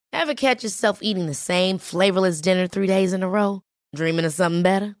Ever catch yourself eating the same flavorless dinner 3 days in a row? Dreaming of something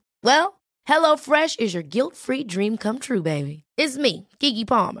better? Well, HelloFresh is your guilt-free dream come true, baby. It's me, Keke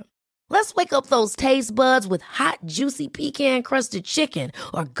Palmer. Let's wake up those taste buds with hot, juicy pecan-crusted chicken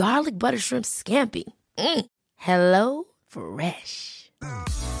or garlic butter shrimp scampi. Hello Fresh.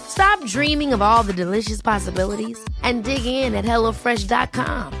 Stop dreaming of all the delicious possibilities and dig in at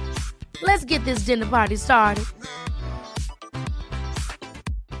HelloFresh.com. Let's get this dinner party started.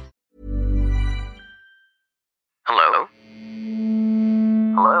 Hello?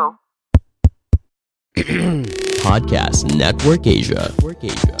 Hello? Podcast Network Asia.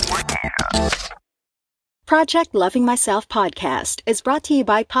 Project Loving Myself podcast is brought to you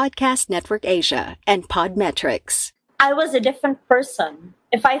by Podcast Network Asia and Podmetrics. I was a different person.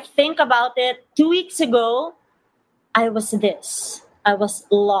 If I think about it, 2 weeks ago, I was this. I was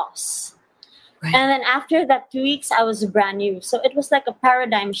lost. Right. And then after that 2 weeks, I was brand new. So it was like a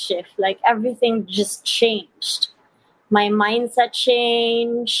paradigm shift. Like everything just changed. My mindset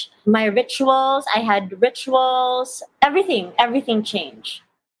changed. My rituals, I had rituals. Everything changed.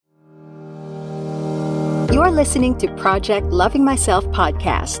 You're listening to Project Loving Myself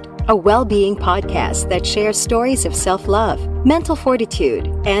podcast, a well-being podcast that shares stories of self-love, mental fortitude,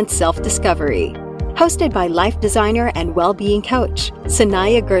 and self-discovery. Hosted by life designer and well-being coach,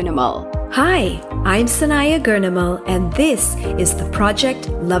 Sanaya Gurnamal. Hi, I'm Sanaya Gurnamal, and this is the Project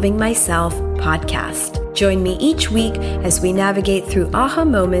Loving Myself podcast. Join me each week as we navigate through aha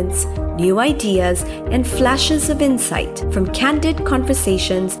moments, new ideas, and flashes of insight from candid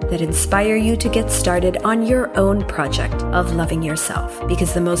conversations that inspire you to get started on your own project of loving yourself.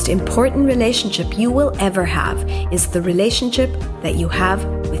 Because the most important relationship you will ever have is the relationship that you have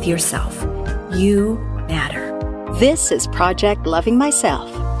with yourself. You matter. This is Project Loving Myself.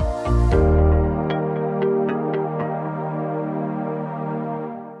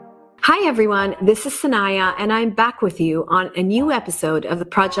 Hi everyone, this is Sanaya, and I'm back with you on a new episode of the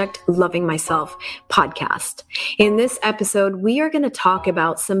Project Loving Myself podcast. In this episode, we are going to talk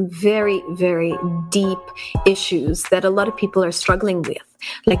about some very, very deep issues that a lot of people are struggling with,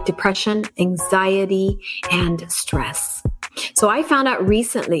 like depression, anxiety, and stress. So I found out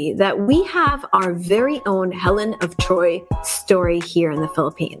recently that we have our very own Helen of Troy story here in the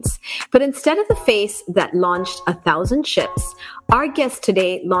Philippines. But instead of the face that launched 1,000 ships, our guest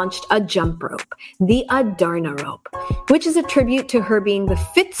today launched a jump rope, the Adarna rope, which is a tribute to her being the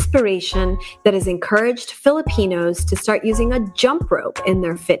fitspiration that has encouraged Filipinos to start using a jump rope in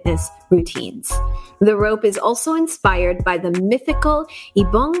their fitness routines. The rope is also inspired by the mythical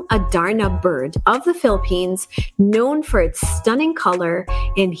Ibong Adarna bird of the Philippines, known for its stunning color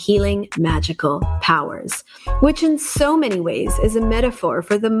and healing magical powers, which in so many ways is a metaphor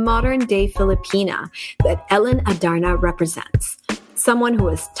for the modern-day Filipina that Ellen Adarna represents. Someone who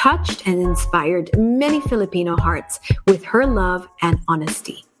has touched and inspired many Filipino hearts with her love and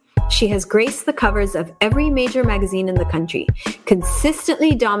honesty. She has graced the covers of every major magazine in the country,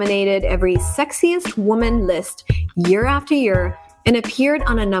 consistently dominated every sexiest woman list year after year, and appeared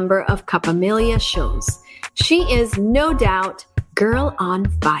on a number of Kapamilya shows. She is no doubt girl on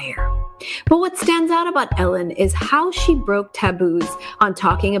fire. But what stands out about Ellen is how she broke taboos on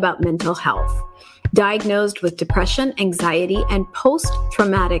talking about mental health. Diagnosed with depression, anxiety, and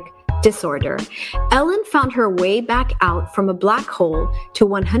post-traumatic disorder, Ellen found her way back out from a black hole to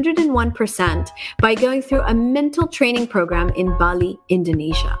 101% by going through a mental training program in Bali,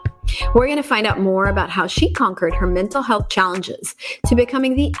 Indonesia. We're going to find out more about how she conquered her mental health challenges to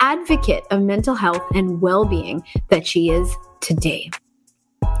becoming the advocate of mental health and well-being that she is today.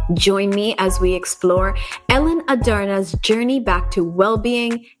 Join me as we explore Ellen Adarna's journey back to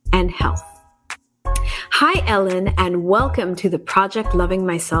well-being and health. Hi, Ellen, and welcome to the Project Loving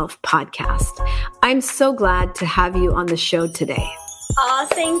Myself podcast. I'm so glad to have you on the show today. Oh,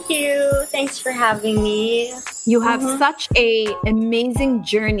 thank you. Thanks for having me. You have such an amazing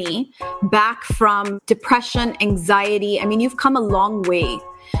journey back from depression, anxiety. I mean, you've come a long way.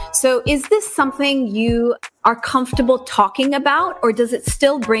 So is this something you are comfortable talking about, or does it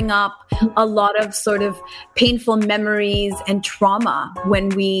still bring up a lot of sort of painful memories and trauma when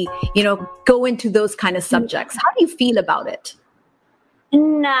we, go into those kind of subjects? How do you feel about it?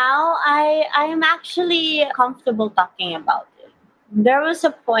 Now, I am actually comfortable talking about it. There was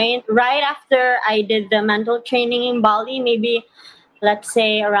a point right after I did the mental training in Bali, maybe let's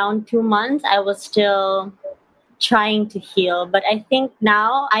say around 2 months, I was still trying to heal, but I think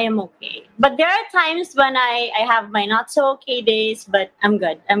now I am okay. But there are times when I have my not so okay days, but I'm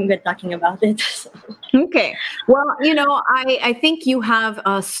good. I'm good talking about it. Okay. Well, I think you have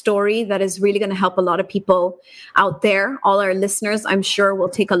a story that is really going to help a lot of people out there. All our listeners, I'm sure, will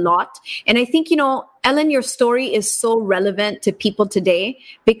take a lot. And I think, Ellen, your story is so relevant to people today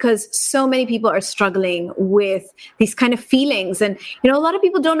because so many people are struggling with these kind of feelings. And, a lot of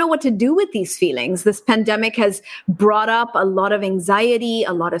people don't know what to do with these feelings. This pandemic has brought up a lot of anxiety,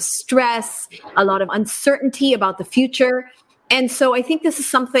 a lot of stress, a lot of uncertainty about the future. And so I think this is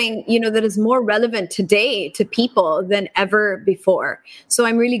something, that is more relevant today to people than ever before. So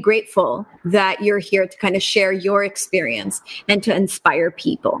I'm really grateful that you're here to kind of share your experience and to inspire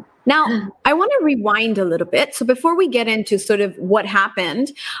people. Now, I want to rewind a little bit. So before we get into sort of what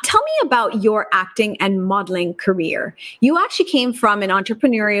happened, tell me about your acting and modeling career. You actually came from an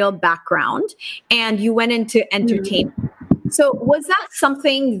entrepreneurial background and you went into entertainment. So was that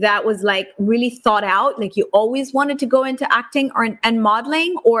something that was like really thought out? Like you always wanted to go into acting and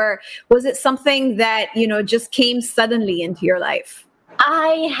modeling? Or was it something that, just came suddenly into your life?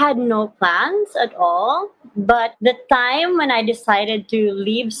 I had no plans at all. But the time when I decided to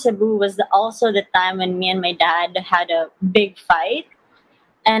leave Cebu was also the time when me and my dad had a big fight.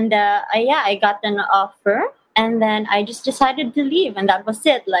 And I got an offer. And then I just decided to leave. And that was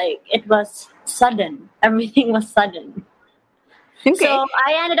it. Like it was sudden. Everything was sudden. Okay. So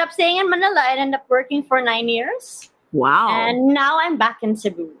I ended up staying in Manila. I ended up working for 9 years. Wow. And now I'm back in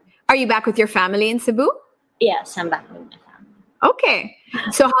Cebu. Are you back with your family in Cebu? Yes, I'm back with my family. Okay.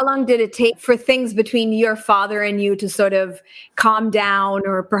 So how long did it take for things between your father and you to sort of calm down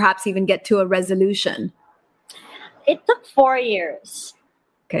or perhaps even get to a resolution? It took 4 years.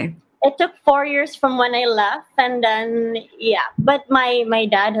 Okay. It took 4 years from when I left. And then, but my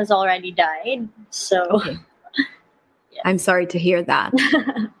dad has already died. So... Okay. I'm sorry to hear that.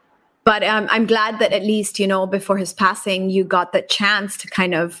 But I'm glad that at least, before his passing, you got the chance to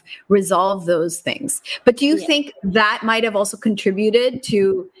kind of resolve those things. But do you think that might have also contributed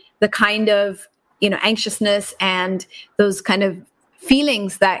to the kind of, anxiousness and those kind of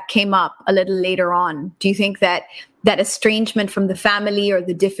feelings that came up a little later on? Do you think that estrangement from the family or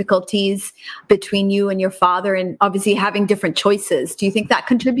the difficulties between you and your father and obviously having different choices, do you think that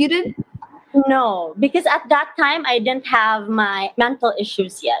contributed? No, because at that time, I didn't have my mental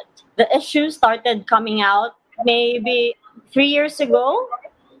issues yet. The issues started coming out maybe 3 years ago.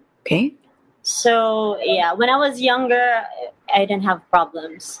 Okay. So, when I was younger, I didn't have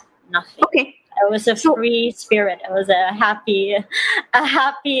problems. Nothing. Okay. I was a free spirit. I was a happy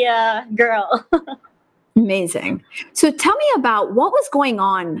girl. Amazing. So tell me about what was going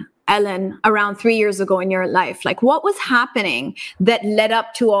on, Ellen, around 3 years ago in your life. Like what was happening that led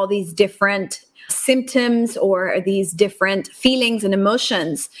up to all these different symptoms or these different feelings and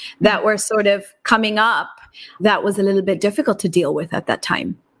emotions that were sort of coming up that was a little bit difficult to deal with at that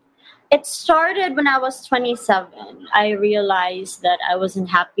time? It started when I was 27. I realized that I wasn't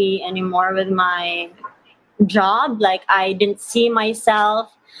happy anymore with my job. Like I didn't see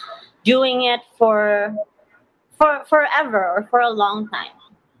myself doing it for forever or for a long time.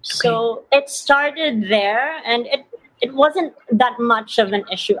 So it started there, and it wasn't that much of an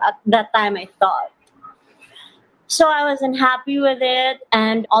issue at that time, I thought. So I wasn't happy with it,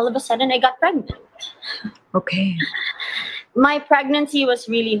 and all of a sudden I got pregnant. Okay. My pregnancy was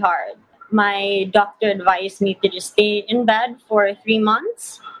really hard. My doctor advised me to just stay in bed for 3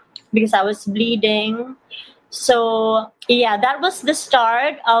 months because I was bleeding. So that was the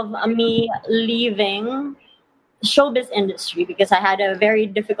start of me leaving showbiz industry because I had a very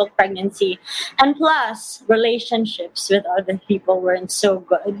difficult pregnancy, and plus relationships with other people weren't so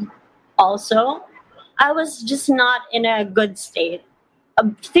good. Also, I was just not in a good state.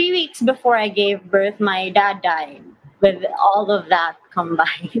 3 weeks before I gave birth, my dad died. With all of that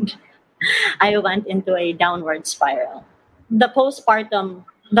combined, I went into a downward spiral. The postpartum,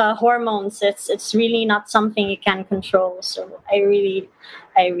 the hormones, it's really not something you can control. So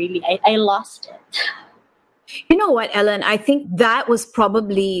I lost it. You know what, Ellen? I think that was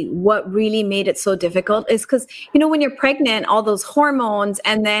probably what really made it so difficult is because, when you're pregnant, all those hormones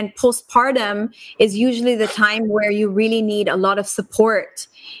and then postpartum is usually the time where you really need a lot of support.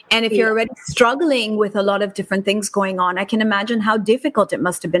 And if you're already struggling with a lot of different things going on, I can imagine how difficult it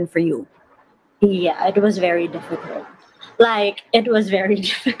must have been for you. Yeah, it was very difficult. It was very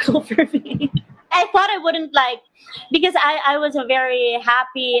difficult for me. I thought I wouldn't because I was a very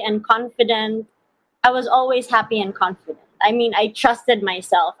happy and confident. I was always happy and confident. I mean, I trusted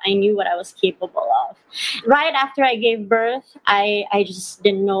myself. I knew what I was capable of. Right after I gave birth, I just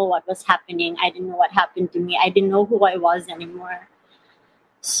didn't know what was happening. I didn't know what happened to me. I didn't know who I was anymore.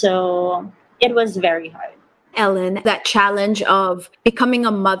 So it was very hard. Ellen, that challenge of becoming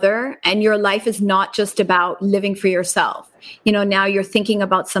a mother and your life is not just about living for yourself. Now you're thinking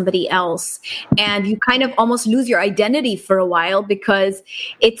about somebody else and you kind of almost lose your identity for a while because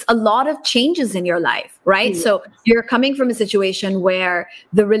it's a lot of changes in your life, right? Mm-hmm. So you're coming from a situation where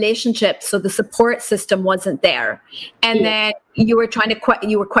the relationship, so the support system wasn't there. And then you were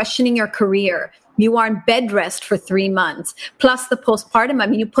you were questioning your career. You are on bed rest for 3 months, plus the postpartum. I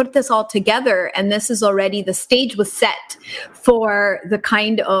mean, you put this all together and this is already, the stage was set for the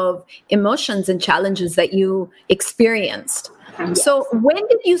kind of emotions and challenges that you experienced. Yes. So when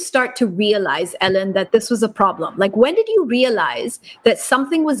did you start to realize, Ellen, that this was a problem? Like, when did you realize that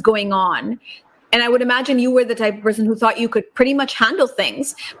something was going on? And I would imagine you were the type of person who thought you could pretty much handle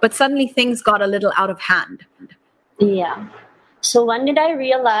things, but suddenly things got a little out of hand. Yeah. So when did I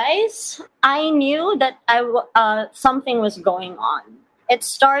realize? I knew that something was going on. It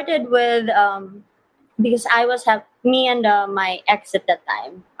started with because me and my ex at that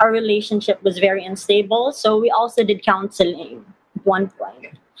time, our relationship was very unstable. So we also did counseling at one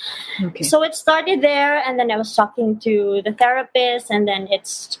point. Okay. So it started there, and then I was talking to the therapist, and then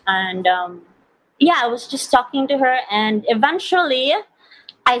I was just talking to her, and eventually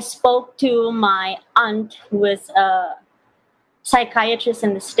I spoke to my aunt, who was psychiatrist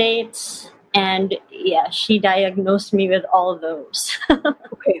in the States, and she diagnosed me with all those.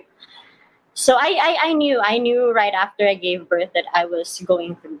 Okay. So I knew right after I gave birth that I was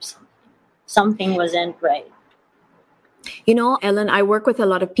going through something. Something wasn't right. Ellen, I work with a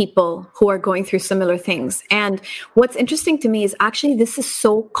lot of people who are going through similar things. And what's interesting to me is actually this is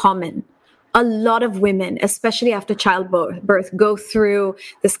so common. A lot of women, especially after childbirth, go through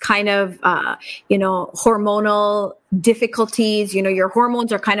this kind of, hormonal difficulties. Your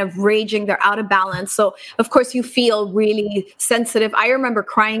hormones are kind of raging. They're out of balance. So, of course, you feel really sensitive. I remember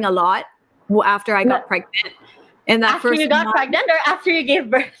crying a lot after I got pregnant. And that after you got pregnant or after you gave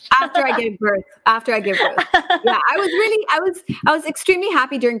birth? After I gave birth. Yeah, I was extremely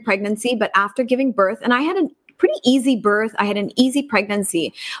happy during pregnancy, but after giving birth, and I had a pretty easy birth. I had an easy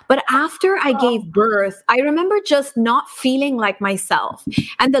pregnancy. But after I gave birth, I remember just not feeling like myself.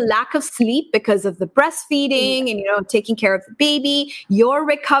 And the lack of sleep because of the breastfeeding and, taking care of the baby, you're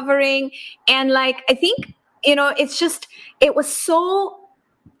recovering. And I think, it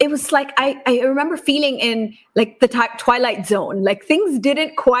was like I remember feeling in the twilight zone. Like things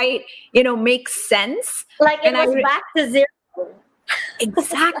didn't quite, make sense. Like it was back to zero.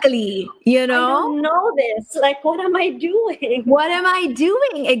 Exactly. I don't know this. Like, what am I doing?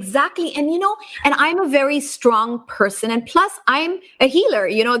 Exactly. And, and I'm a very strong person. And plus I'm a healer.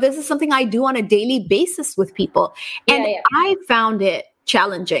 This is something I do on a daily basis with people. And I found it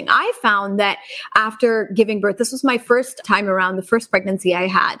challenging. I found that after giving birth, this was my first time around, the first pregnancy I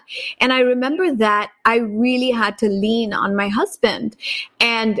had. And I remember that I really had to lean on my husband,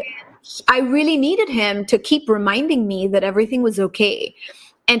 and I really needed him to keep reminding me that everything was okay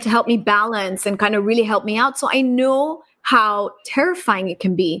and to help me balance and kind of really help me out. So I know how terrifying it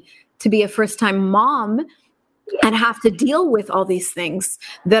can be to be a first-time mom and have to deal with all these things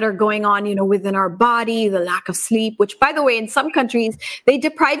that are going on, within our body, the lack of sleep, which, by the way, in some countries, they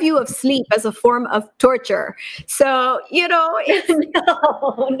deprive you of sleep as a form of torture. So, it's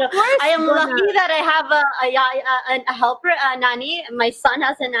no. I am lucky that I have a helper, a nanny. My son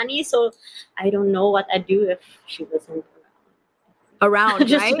has a nanny, so I don't know what I'd do if she wasn't around,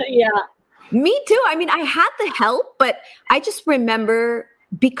 right? Yeah. Me too. I mean, I had the help, but I just remember,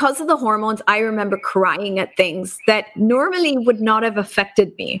 because of the hormones, I remember crying at things that normally would not have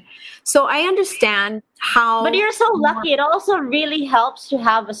affected me. So I understand how... But you're so lucky. It also really helps to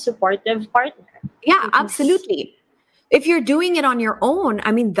have a supportive partner. Yeah, absolutely. If you're doing it on your own,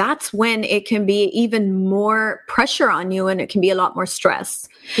 I mean, that's when it can be even more pressure on you and it can be a lot more stress.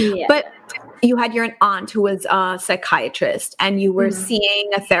 Yeah. But you had your aunt who was a psychiatrist and you were seeing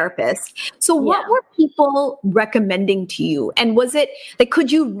a therapist. So what were people recommending to you? And was it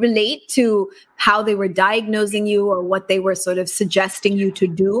could you relate to how they were diagnosing you or what they were sort of suggesting you to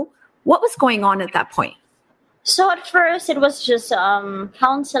do? What was going on at that point? So at first it was just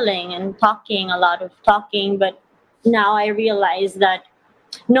counseling and a lot of talking. But now I realize that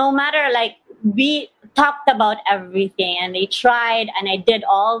no matter, we talked about everything and they tried, and I did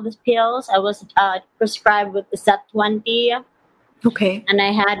all the pills. I was prescribed with the Z20. Okay. And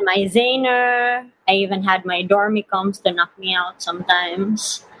I had my Zaner. I even had my Dormicums to knock me out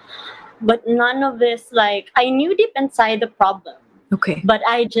sometimes. But none of this, I knew deep inside the problem. Okay. But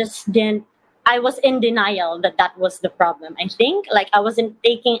I just didn't. I was in denial that was the problem. I think, I wasn't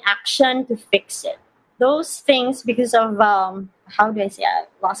taking action to fix it. Those things because of, how do I say, I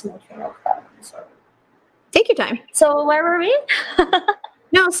lost my train of thought. Take your time. So where were we?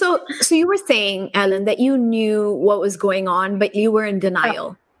 No, so you were saying, Ellen, that you knew what was going on, but you were in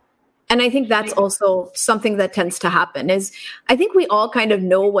denial. And I think that's also something that tends to happen is I think we all kind of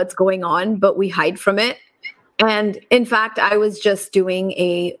know what's going on, but we hide from it. And in fact, I was just doing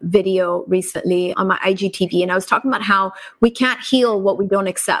a video recently on my IGTV, and I was talking about how we can't heal what we don't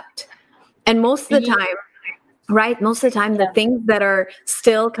accept. And most of the time, right? Most of the time, the things that are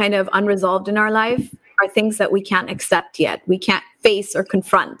still kind of unresolved in our life are things that we can't accept yet. We can't face or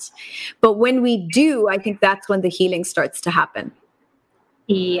confront. But when we do, I think that's when the healing starts to happen.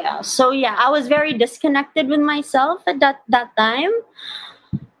 Yeah. So I was very disconnected with myself at that time.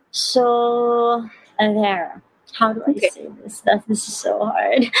 So there. How do I say this? This is so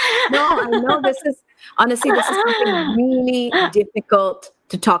hard. No, I know this is something really difficult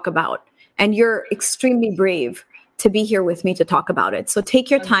to talk about. And you're extremely brave to be here with me to talk about it. So take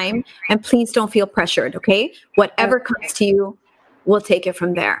your time and please don't feel pressured, okay? Whatever comes to you, we'll take it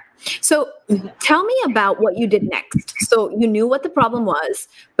from there. So tell me about what you did next. So you knew what the problem was,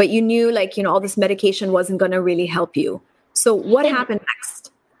 but you knew all this medication wasn't going to really help you. So what happened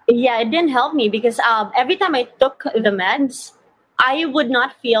next? Yeah, it didn't help me because every time I took the meds, I would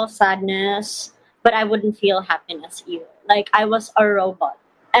not feel sadness, but I wouldn't feel happiness either. Like I was a robot.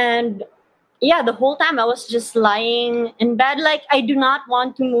 And the whole time I was just lying in bed. Like I do not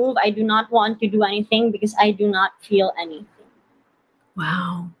want to move. I do not want to do anything because I do not feel anything.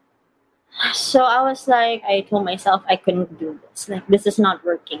 Wow. So I was like, I told myself I couldn't do this. Like this is not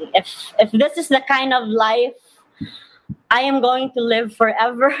working. If this is the kind of life I am going to live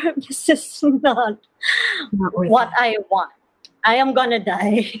forever, this is not what I want. I am gonna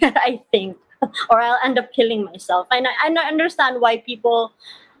die, I think, or I'll end up killing myself. And I understand why people,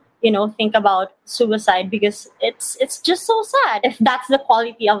 think about suicide because it's just so sad. If that's the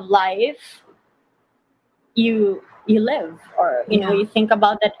quality of life you live, or you think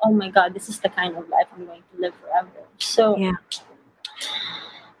about that. Oh my God, this is the kind of life I'm going to live forever. So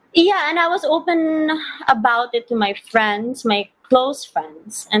and I was open about it to my friends, my close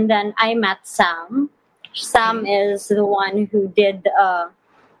friends, and then I met Sam. Sam is the one who did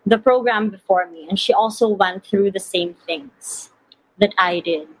the program before me, and she also went through the same things that I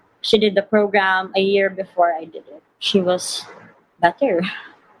did. She did the program a year before I did it. She was better.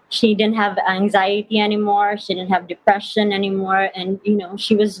 She didn't have anxiety anymore. She didn't have depression anymore. And,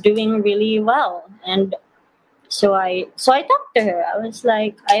 she was doing really well. And so I talked to her. I was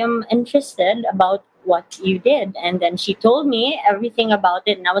like, I am interested about what you did. And then she told me everything about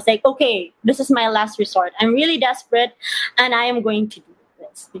it. And I was like, okay, this is my last resort. I'm really desperate. And I am going to do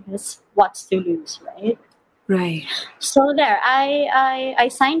this because what's to lose, right? Right. So there, I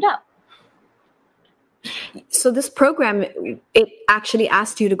signed up. So this program, it actually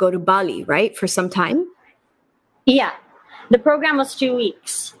asked you to go to Bali, right? For some time? Yeah. The program was 2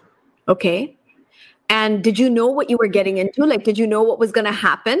 weeks. Okay. And did you know what you were getting into? Like, did you know what was going to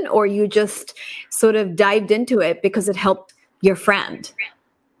happen? Or you just sort of dived into it because it helped your friend?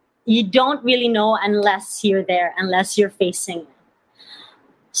 You don't really know unless you're there, unless you're facing it.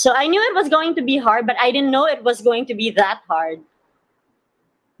 So I knew it was going to be hard, but I didn't know it was going to be that hard.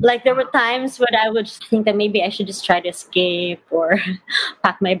 Like there were times when I would think that maybe I should just try to escape or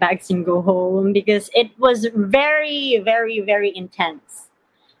pack my bags and go home because it was very, very, very intense.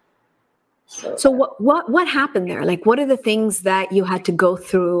 So what happened there? Like, what are the things that you had to go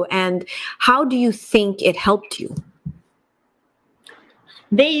through, and how do you think it helped you?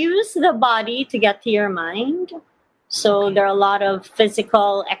 They use the body to get to your mind. So there are a lot of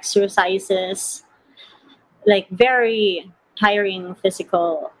physical exercises, like very tiring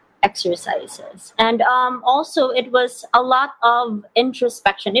physical exercises. And also it was a lot of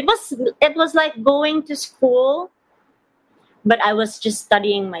introspection. It was like going to school, but I was just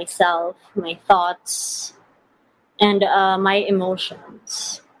studying myself, my thoughts, and my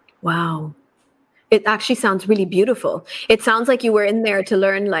emotions. Wow. It actually sounds really beautiful. It sounds like you were in there to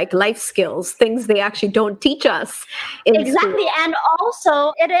learn like life skills, things they actually don't teach us. Exactly. And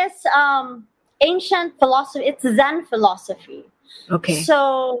also it is ancient philosophy. It's Zen philosophy. Okay.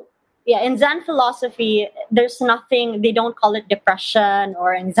 So in Zen philosophy, there's nothing, they don't call it depression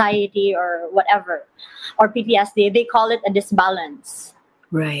or anxiety or whatever, or PTSD. They call it a disbalance.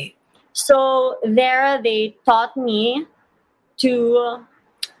 Right. So there they taught me to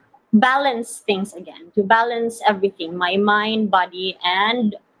balance things again, to balance everything, my mind, body,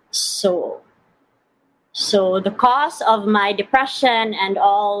 and soul. So the cause of my depression and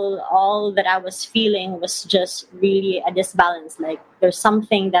all that I was feeling was just really a disbalance. Like there's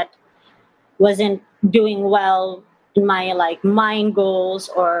something that wasn't doing well in my like mind goals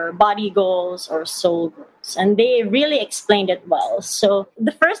or body goals or soul goals. And they really explained it well. So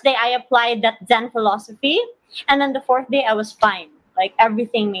the first day I applied that Zen philosophy, and then the fourth day I was fine. Like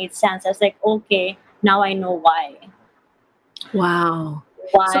everything made sense. I was like, okay, now I know why. Wow.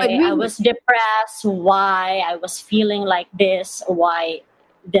 Why So it really- I was depressed, why I was feeling like this, why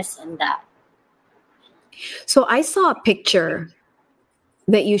this and that. So I saw a picture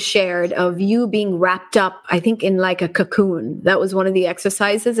that you shared of you being wrapped up, I think, in like a cocoon. That was one of the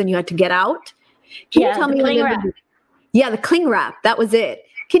exercises, and you had to get out. Can you tell the me a cling little wrap. bit? Yeah, the cling wrap. That was it.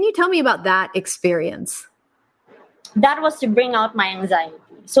 Can you tell me about that experience? That was to bring out my anxiety.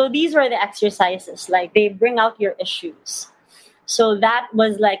 So these were the exercises, like they bring out your issues. So that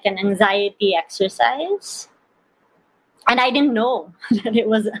was like an anxiety exercise. And I didn't know that it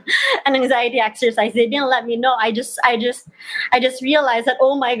was an anxiety exercise. They didn't let me know. I just realized that,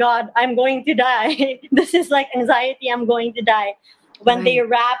 oh my God, I'm going to die. This is like anxiety. I'm going to die. When they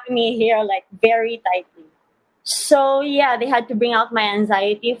wrapped me here like very tightly. So yeah, they had to bring out my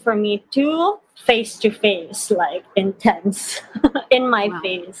anxiety for me to face, like intense in my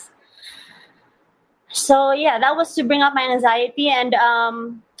face. So yeah, that was to bring up my anxiety. And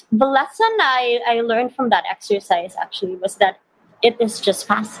the lesson I learned from that exercise actually was that it is just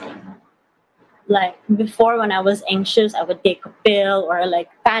passing. Like before, when I was anxious, I would take a pill or like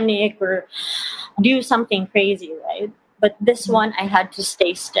panic or do something crazy, right? But this one, I had to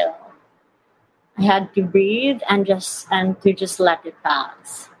stay still. I had to breathe and to just let it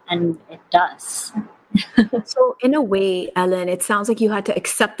pass. And it does. So in a way, Ellen, it sounds like you had to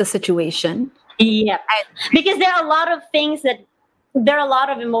accept the situation. Yeah, because there are a lot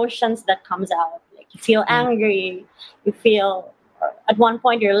of emotions that comes out. Like you feel angry, you feel, at one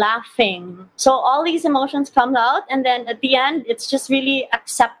point you're laughing. So all these emotions come out, and then at the end, it's just really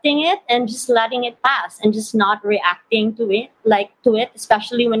accepting it and just letting it pass and just not reacting to it,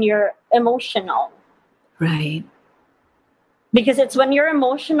 especially when you're emotional. Right. Because it's when you're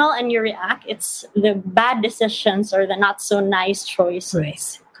emotional and you react, it's the bad decisions or the not so nice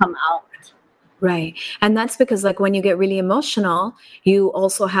choices come out. Right. And that's because like when you get really emotional, you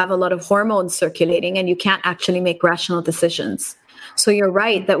also have a lot of hormones circulating and you can't actually make rational decisions. So you're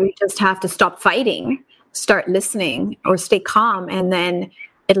right that we just have to stop fighting, start listening, or stay calm, and then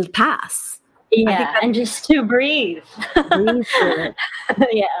it'll pass. Yeah, and just to breathe. Breathe through it.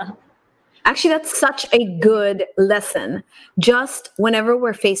 Yeah. Actually, that's such a good lesson. Just whenever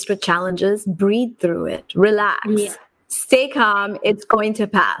we're faced with challenges, breathe through it, relax, stay calm. It's going to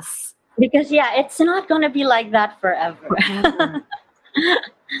pass. Because, it's not going to be like that forever.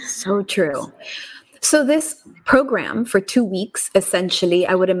 So true. So this program for 2 weeks, essentially,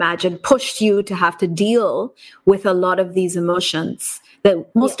 I would imagine, pushed you to have to deal with a lot of these emotions that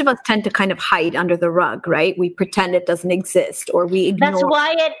most of us tend to kind of hide under the rug, right? We pretend it doesn't exist, or we ignore.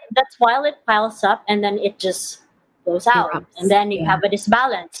 That's why it piles up and then it just goes out. Erupts. And then you have a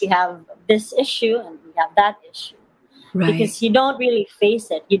disbalance. You have this issue and you have that issue. Right. Because you don't really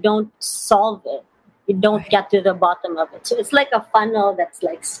face it. You don't solve it. You don't get to the bottom of it. So it's like a funnel that's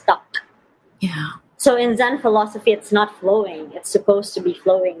like stuck. Yeah. So in Zen philosophy, it's not flowing. It's supposed to be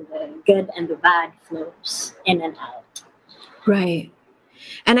flowing. The good and the bad flows in and out. Right.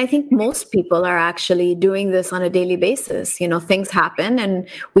 And I think most people are actually doing this on a daily basis. Things happen and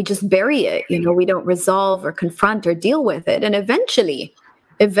we just bury it. We don't resolve or confront or deal with it. And eventually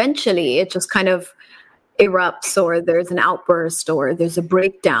it just kind of erupts, or there's an outburst, or there's a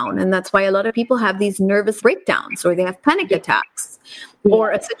breakdown. And that's why a lot of people have these nervous breakdowns, or they have panic attacks. Or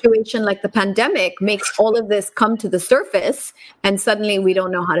a situation like the pandemic makes all of this come to the surface, and suddenly we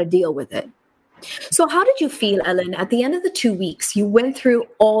don't know how to deal with it. So how did you feel, Ellen, at the end of the 2 weeks? You went through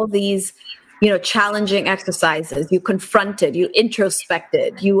all these, challenging exercises. You confronted, you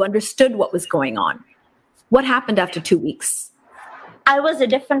introspected, you understood what was going on. What happened after 2 weeks? I was a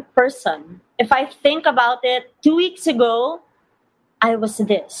different person. If I think about it, 2 weeks ago, I was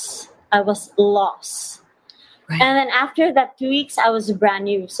this. I was lost. Right. And then after that 2 weeks, I was brand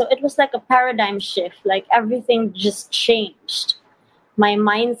new. So it was like a paradigm shift. Like everything just changed. My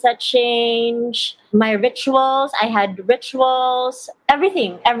mindset changed. My rituals, I had rituals.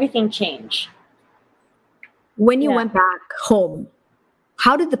 Everything changed. When you went back home,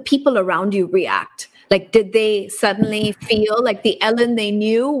 how did the people around you react? Like, did they suddenly feel like the Ellen they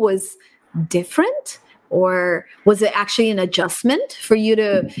knew was different? Or was it actually an adjustment for you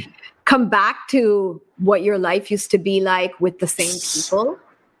to come back to what your life used to be like with the same people?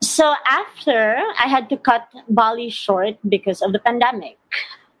 So after, I had to cut Bali short because of the pandemic.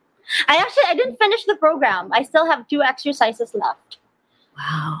 I didn't finish the program. I still have 2 exercises left.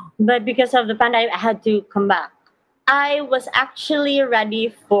 Wow. But because of the pandemic, I had to come back. I was actually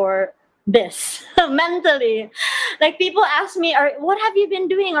ready for this mentally. Like people ask me, what have you been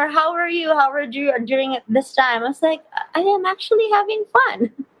doing? Or how are you? How are you during this time? I was like, I am actually having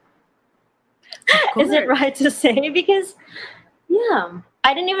fun. Is it right to say? Because, yeah,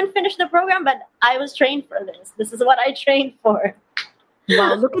 I didn't even finish the program, but I was trained for this. This is what I trained for.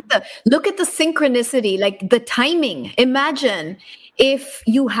 Wow, look at the synchronicity, like the timing. Imagine if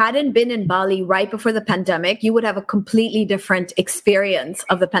you hadn't been in Bali right before the pandemic, you would have a completely different experience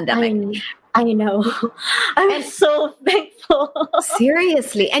of the pandemic. I know. I'm so thankful.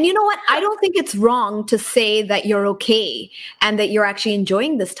 Seriously. And you know what? I don't think it's wrong to say that you're okay and that you're actually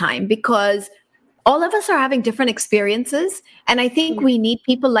enjoying this time, because all of us are having different experiences. And I think we need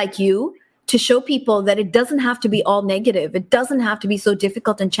people like you to show people that it doesn't have to be all negative. It doesn't have to be so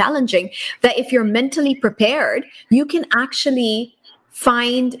difficult and challenging, that if you're mentally prepared, you can actually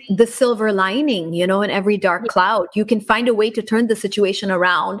find the silver lining, in every dark cloud. You can find a way to turn the situation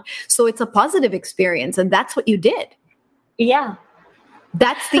around so it's a positive experience. And that's what you did. Yeah.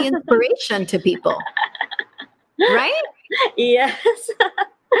 That's the inspiration to people. Right? Yes.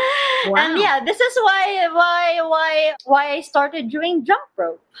 Wow. And yeah, this is why I started doing jump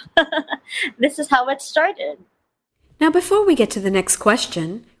rope. This is how it started. Now, before we get to the next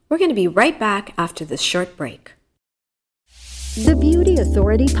question, we're going to be right back after this short break. The Beauty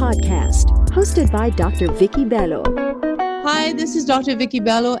Authority Podcast, hosted by Dr. Vicky Bello. Hi, this is Dr. Vicky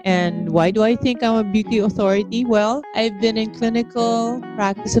Bello, and why do I think I'm a beauty authority? Well, I've been in clinical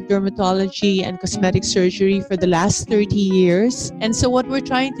practice of dermatology and cosmetic surgery for the last 30 years. And so what we're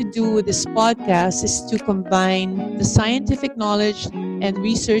trying to do with this podcast is to combine the scientific knowledge and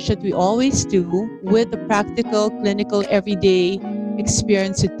research that we always do with the practical, clinical, everyday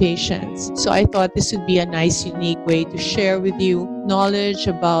experience with patients. So I thought this would be a nice, unique way to share with you knowledge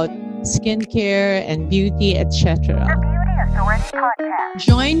about skincare and beauty, etc.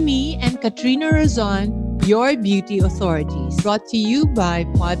 Join me and Katrina Razon, your beauty authorities, brought to you by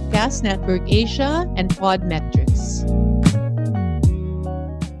Podcast Network Asia and Podmetrics.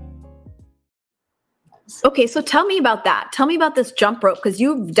 Okay, so tell me about that. Tell me about this jump rope, because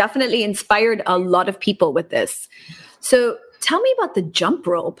you've definitely inspired a lot of people with this. So tell me about the jump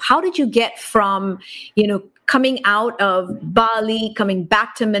rope. How did you get from, coming out of Bali, coming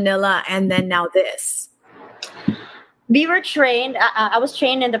back to Manila, and then now this? We were trained, I was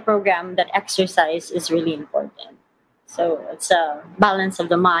trained in the program that exercise is really important. So it's a balance of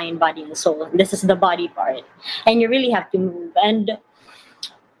the mind, body, and soul. This is the body part. And you really have to move. And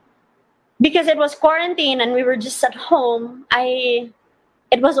because it was quarantine and we were just at home, it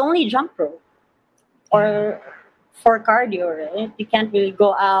was only jump rope or for cardio, right? You can't really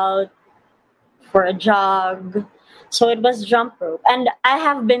go out for a jog. So it was jump rope. And I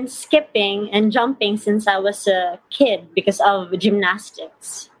have been skipping and jumping since I was a kid because of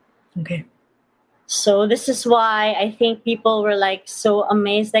gymnastics. Okay. So this is why I think people were like so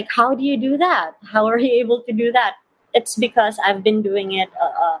amazed. Like, how do you do that? How are you able to do that? It's because I've been doing it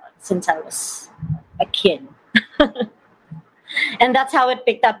since I was a kid. And that's how it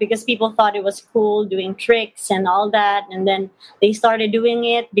picked up, because people thought it was cool doing tricks and all that. And then they started doing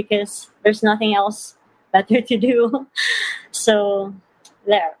it because there's nothing else better to do. So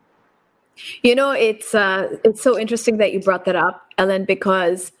there. It's so interesting that you brought that up, Ellen,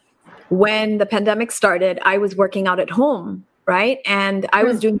 because when the pandemic started, I was working out at home, right? And I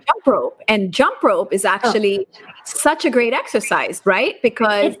was doing jump rope. And jump rope is actually such a great exercise, right?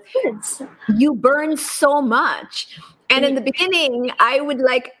 Because you burn so much. And in the beginning, I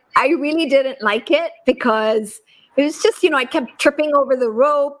really didn't like it, because it was just, I kept tripping over the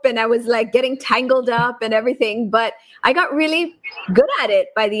rope and I was like getting tangled up and everything. But I got really good at it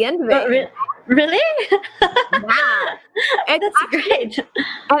by the end of it. Really? Yeah. That's great.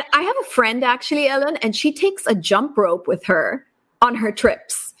 And I have a friend actually, Ellen, and she takes a jump rope with her on her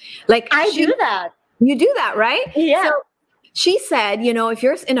trips. Like I do that. You do that, right? Yeah. So she said, if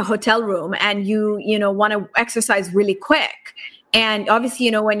you're in a hotel room and you want to exercise really quick, and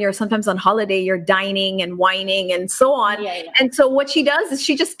obviously, when you're sometimes on holiday, you're dining and whining and so on. Yeah. And so what she does is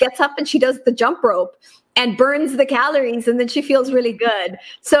she just gets up and she does the jump rope and burns the calories, and then she feels really good.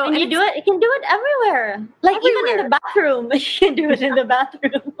 So and you can do it everywhere. Like even in the bathroom, you can do it in the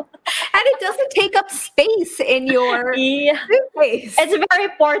bathroom. And it doesn't take up space in your space. It's very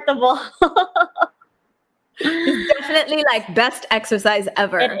portable. It's definitely like best exercise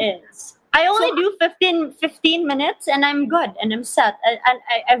ever. It is. I only do 15 minutes and I'm good and I'm set.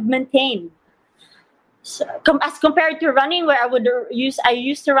 I've maintained. So, as compared to running, where I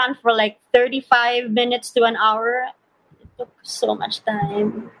used to run for like 35 minutes to an hour. It took so much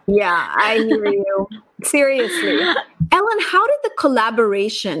time. Yeah, I hear you. Seriously. Ellen, how did the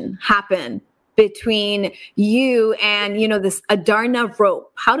collaboration happen between you and, this Adarna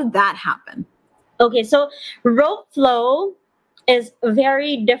rope? How did that happen? Okay, so rope flow is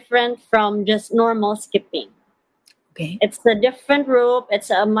very different from just normal skipping. Okay. It's a different rope. It's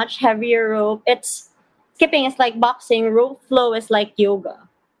a much heavier rope. Skipping is like boxing. Rope flow is like yoga.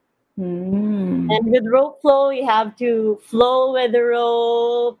 And with rope flow, you have to flow with the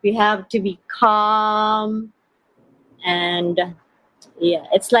rope. You have to be calm. And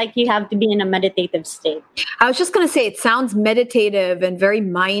it's like you have to be in a meditative state. I was just going to say, it sounds meditative and very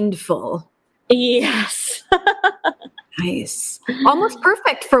mindful. Yes. Nice. Almost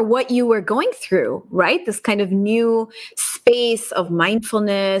perfect for what you were going through, right? This kind of new space of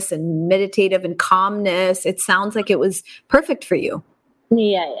mindfulness and meditative and calmness. It sounds like it was perfect for you.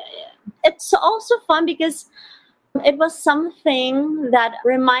 Yeah. It's also fun because it was something that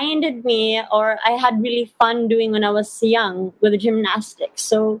reminded me, or I had really fun doing when I was young with gymnastics.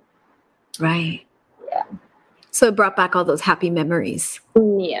 So, right. Yeah. So it brought back all those happy memories.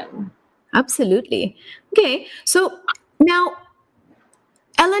 Yeah. Absolutely. Okay. So now,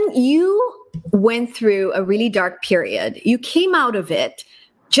 Ellen, you went through a really dark period. You came out of it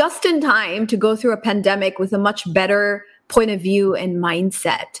just in time to go through a pandemic with a much better point of view and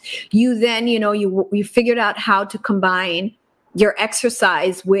mindset. You then, you figured out how to combine your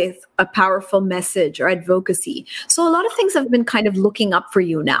exercise with a powerful message or advocacy. So a lot of things have been kind of looking up for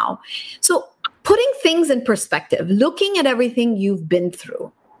you now. So putting things in perspective, looking at everything you've been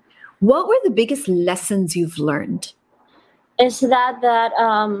through, what were the biggest lessons you've learned? Is that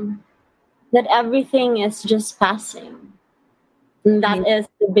everything is just passing. That is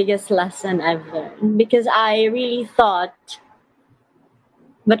the biggest lesson I've learned, because I really thought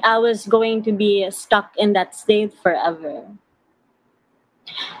that I was going to be stuck in that state forever.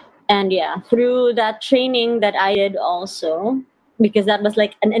 And through that training that I did also, because that was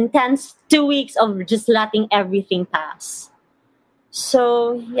like an intense 2 weeks of just letting everything pass.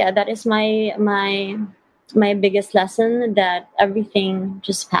 So that is my biggest lesson, that everything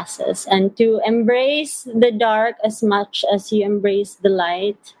just passes, and to embrace the dark as much as you embrace the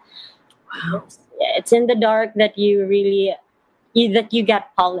light. Wow. It's in the dark that you really that you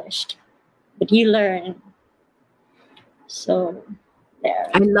get polished, that you learn. So there.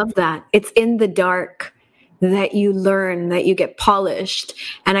 I love that. It's in the dark that you learn, that you get polished.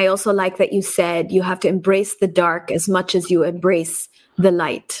 And I also like that you said you have to embrace the dark as much as you embrace the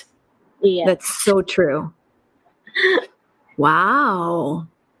light. Yeah. That's so true. Wow.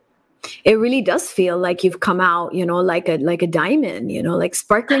 It really does feel like you've come out, like a diamond, like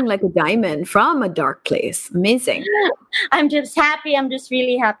sparkling like a diamond from a dark place. Amazing. I'm just happy. I'm just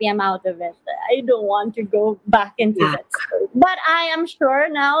really happy I'm out of it. I don't want to go back into that story. But I am sure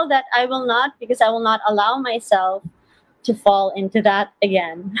now that I will not, because I will not allow myself to fall into that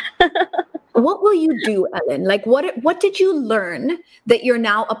again. What will you do, Ellen? Like, what did you learn that you're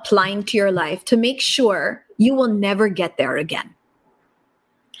now applying to your life to make sure you will never get there again?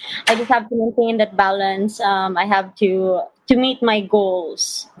 I just have to maintain that balance. I have to meet my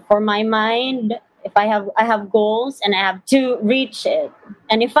goals. For my mind, if I have goals and I have to reach it.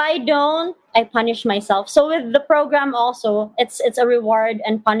 And if I don't, I punish myself. So with the program also, it's a reward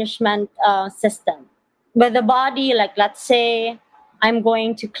and punishment system. With the body, like let's say I'm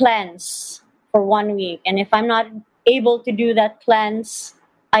going to cleanse for 1 week. And if I'm not able to do that cleanse,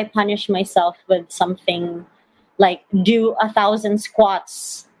 I punish myself with something like do 1,000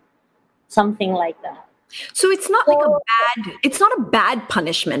 squats, something like that. So it's not it's not a bad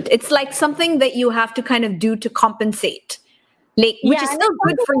punishment. It's like something that you have to kind of do to compensate. Which is still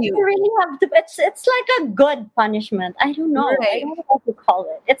good for you. You really have to, it's like a good punishment. I don't know. Right. I don't know what to call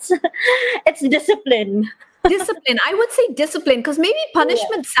it. It's discipline. Discipline. I would say discipline, because maybe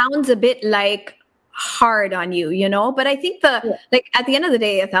punishment sounds a bit like hard on you, but I think like at the end of the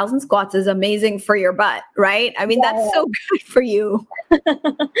day, 1,000 squats is amazing for your butt, right? I mean, that's so good for you.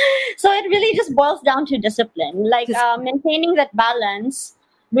 So it really just boils down to discipline. Like maintaining that balance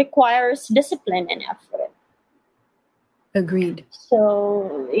requires discipline and effort. Agreed.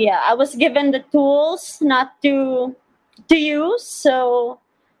 So I was given the tools not to use. So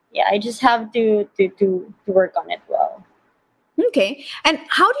I just have to work on it well. Okay. And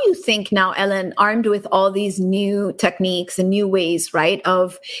how do you think now, Ellen, armed with all these new techniques and new ways, right,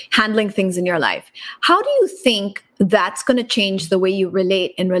 of handling things in your life, how do you think that's going to change the way you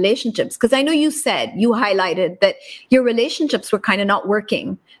relate in relationships? Because I know you highlighted that your relationships were kind of not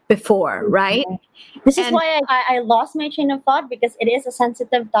working before, right? This is why I lost my train of thought, because it is a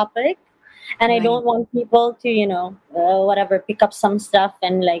sensitive topic. And I don't want people to, whatever, pick up some stuff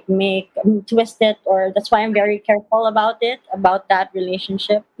and like twist it. Or that's why I'm very careful about that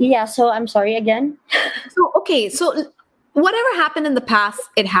relationship. Yeah. So I'm sorry again. So whatever happened in the past,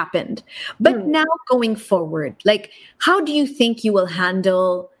 it happened. But now going forward, like, how do you think you will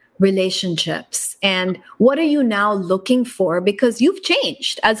handle relationships? And what are you now looking for? Because you've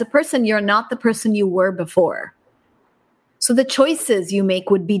changed as a person. You're not the person you were before. So the choices you make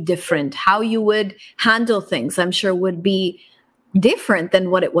would be different. How you would handle things, I'm sure, would be different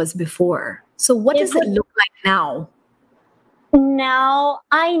than what it was before. So what does it look like now? Now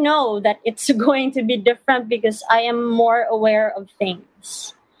I know that it's going to be different because I am more aware of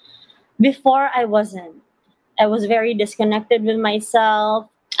things. Before I wasn't. I was very disconnected with myself.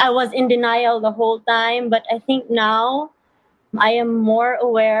 I was in denial the whole time. But I think now I am more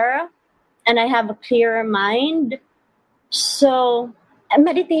aware and I have a clearer mind. So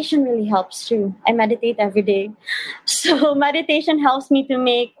meditation really helps too. I meditate every day. So meditation helps me to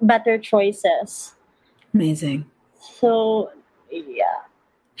make better choices. Amazing. So, yeah.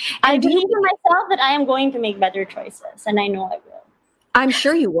 I believe in myself that I am going to make better choices, and I know I will. I'm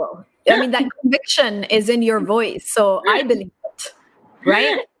sure you will. I mean, that conviction is in your voice, so I believe it,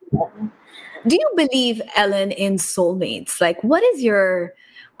 right? Do you believe, Ellen, in soulmates? Like, what is your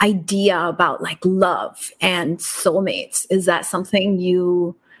idea about like love and soulmates? Is that something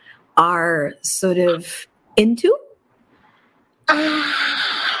you are sort of into? It's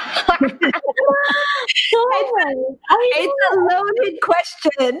a loaded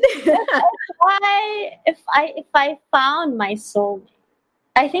question. If I found my soulmate,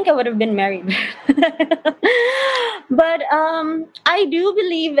 I think I would have been married. But I do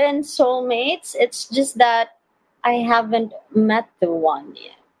believe in soulmates. It's just that I haven't met the one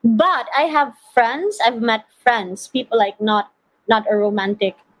yet. But I have friends. I've met friends, people like not a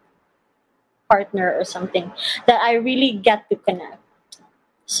romantic partner or something, that I really get to connect.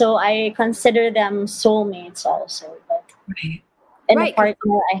 So I consider them soulmates also. But a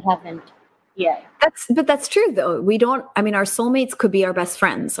partner, I haven't. Yeah. That's true though. Our soulmates could be our best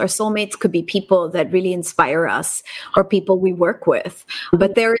friends. Our soulmates could be people that really inspire us or people we work with.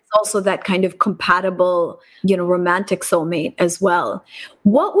 But there is also that kind of compatible, romantic soulmate as well.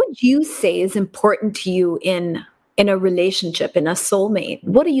 What would you say is important to you in a relationship, in a soulmate?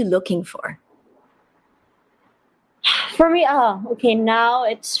 What are you looking for? For me, now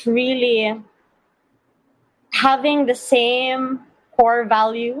it's really having the same core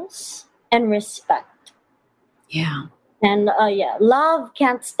values and respect. Yeah. And love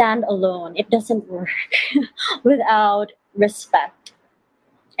can't stand alone. It doesn't work without respect.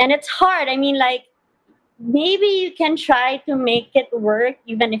 And it's hard. I mean, like, maybe you can try to make it work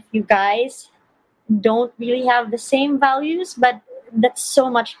even if you guys don't really have the same values, but that's so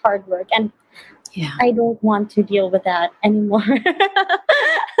much hard work. And I don't want to deal with that anymore.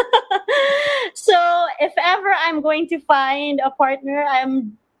 So if ever I'm going to find a partner,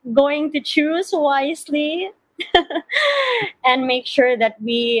 I'm going to choose wisely and make sure that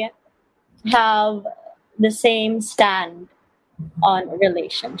we have the same stand on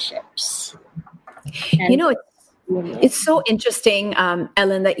relationships. And it's so interesting,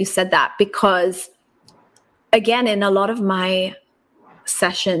 Ellen, that you said that, because again, in a lot of my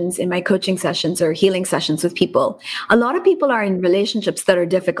sessions, in my coaching sessions or healing sessions with people, a lot of people are in relationships that are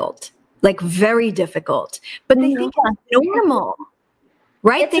difficult, like very difficult, but they think it's normal,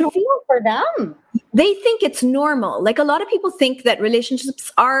 right? It's normal for them. They think it's normal. Like, a lot of people think that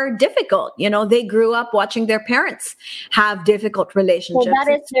relationships are difficult. They grew up watching their parents have difficult relationships. So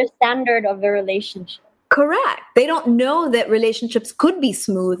that is their standard of a relationship. Correct. They don't know that relationships could be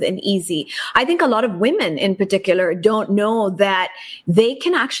smooth and easy. I think a lot of women in particular don't know that they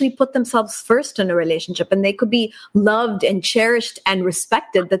can actually put themselves first in a relationship and they could be loved and cherished and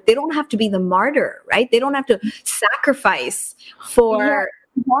respected, that they don't have to be the martyr, right? They don't have to sacrifice for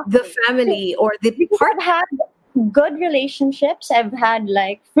the family or the partner. I've had good relationships. I've had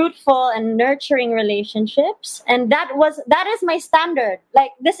like fruitful and nurturing relationships. And that is my standard.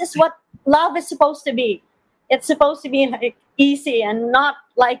 Like, this is what love is supposed to be. It's supposed to be like easy and not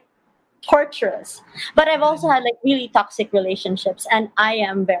like torturous. But I've also had like really toxic relationships, and I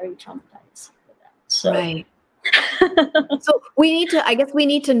am very traumatized with that. So. Right. So we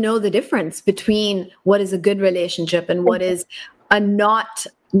need to know the difference between what is a good relationship and what is a not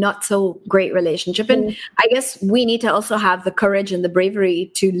so great relationship. And I guess we need to also have the courage and the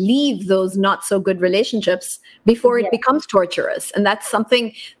bravery to leave those not so good relationships before it becomes torturous. And that's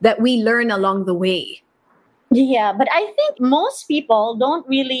something that we learn along the way. Yeah, but I think most people don't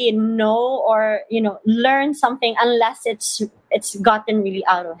really know or, learn something unless it's gotten really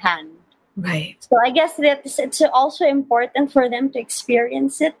out of hand. Right. So I guess that it's also important for them to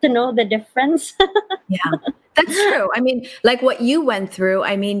experience it, to know the difference. Yeah, that's true. I mean, like what you went through,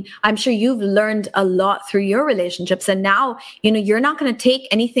 I mean, I'm sure you've learned a lot through your relationships. And now, you're not going to take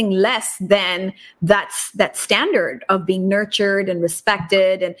anything less than that standard of being nurtured and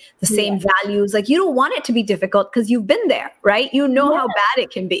respected and the same values. Like, you don't want it to be difficult because you've been there, right? You know how bad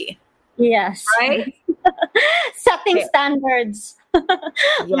it can be. Yes. Right? Setting standards,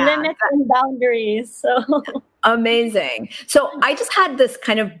 limits and boundaries. So amazing. So I just had this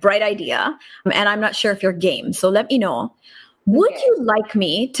kind of bright idea, and I'm not sure if you're game. So let me know. Would you like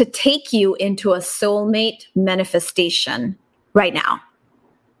me to take you into a soulmate manifestation right now?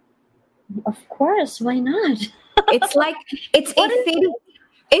 Of course, why not?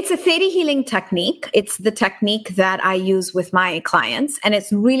 It's a theta healing technique. It's the technique that I use with my clients, and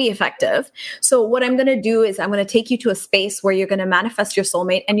it's really effective. So what I'm going to do is I'm going to take you to a space where you're going to manifest your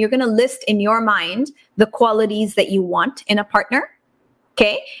soulmate, and you're going to list in your mind the qualities that you want in a partner.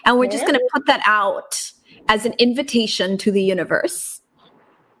 Okay. And we're just going to put that out as an invitation to the universe.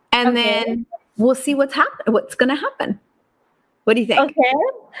 And then we'll see what's going to happen. What do you think? Okay.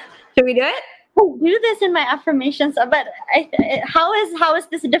 Should we do it? I do this in my affirmations, but how is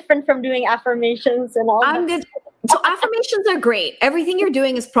this different from doing affirmations and all that? So affirmations are great. Everything you're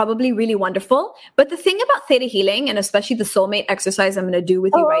doing is probably really wonderful. But the thing about theta healing, and especially the soulmate exercise I'm going to do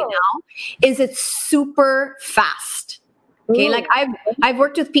with you right now, is it's super fast. Okay, like I've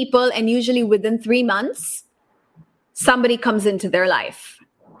worked with people, and usually within 3 months, somebody comes into their life.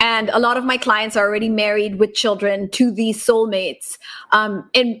 And a lot of my clients are already married with children to these soulmates.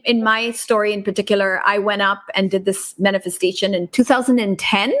 In my story in particular, I went up and did this manifestation in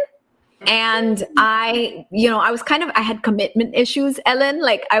 2010. And I had commitment issues, Ellen.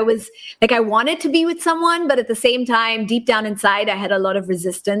 I wanted to be with someone, but at the same time, deep down inside, I had a lot of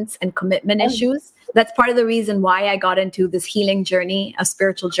resistance and commitment issues. That's part of the reason why I got into this healing journey, a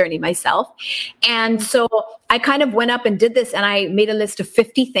spiritual journey myself. And so I kind of went up and did this, and I made a list of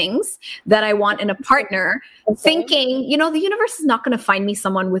 50 things that I want in a partner, thinking, the universe is not going to find me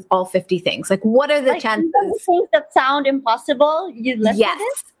someone with all 50 things. Like, what are the chances? Things that sound impossible, you listed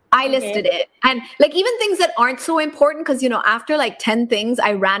it? I listed it. And even things that aren't so important, because, after 10 things,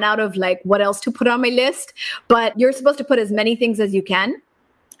 I ran out of what else to put on my list. But you're supposed to put as many things as you can.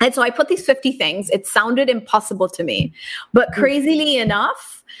 And so I put these 50 things. It sounded impossible to me. But crazily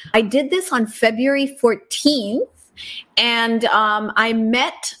enough, I did this on February 14th. And I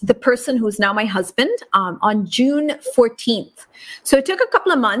met the person who's now my husband on June 14th. So it took a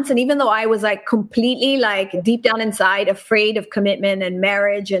couple of months. And even though I was completely deep down inside afraid of commitment and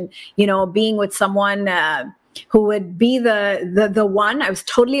marriage and, being with someone who would be the one, I was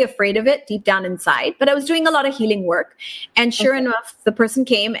totally afraid of it deep down inside. But I was doing a lot of healing work. And sure enough, the person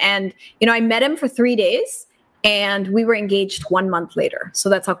came, and, I met him for 3 days, and we were engaged 1 month later. So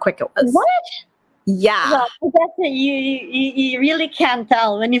that's how quick it was. What? Yeah. Well, that's it. You really can't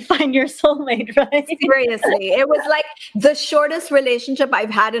tell when you find your soulmate, right? Seriously. It was the shortest relationship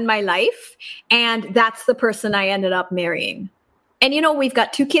I've had in my life. And that's the person I ended up marrying. And, we've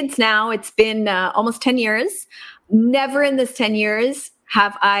got 2 kids now. It's been almost 10 years. Never in this 10 years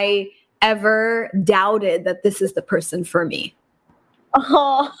have I ever doubted that this is the person for me.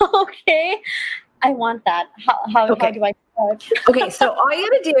 Oh, okay. I want that. How do I start? Okay, so all you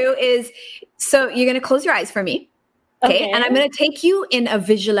got to do is, you're going to close your eyes for me. Okay. And I'm going to take you in a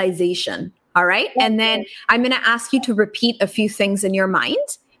visualization. All right. Okay. And then I'm going to ask you to repeat a few things in your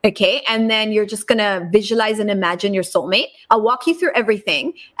mind. Okay. And then you're just going to visualize and imagine your soulmate. I'll walk you through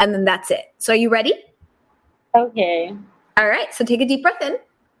everything, and then that's it. So are you ready? Okay. All right. So take a deep breath in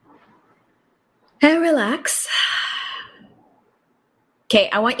and relax. Okay.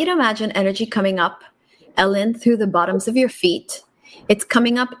 I want you to imagine energy coming up, Ellen, through the bottoms of your feet. It's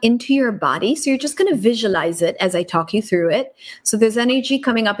coming up into your body. So you're just going to visualize it as I talk you through it. So there's energy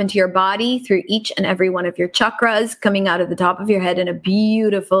coming up into your body through each and every one of your chakras, coming out of the top of your head in a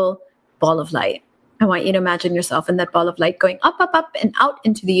beautiful ball of light. I want you to imagine yourself in that ball of light going up, up, up, and out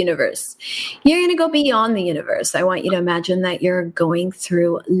into the universe. You're going to go beyond the universe. I want you to imagine that you're going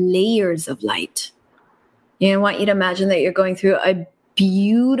through layers of light. I want you to imagine that you're going through a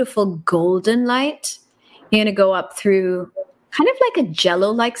beautiful golden light. You're going to go up through kind of like a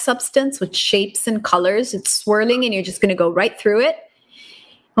jello-like substance with shapes and colors. It's swirling, and you're just going to go right through it.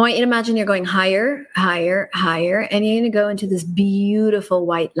 I want you to imagine you're going higher, higher, higher, and you're going to go into this beautiful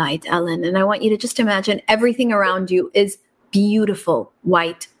white light, Ellen. And I want you to just imagine everything around you is beautiful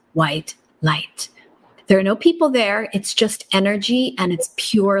white, white light. There are no people there. It's just energy, and it's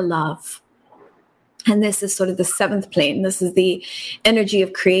pure love. And this is sort of the seventh plane. This is the energy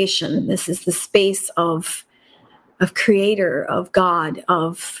of creation. This is the space of creator, of God,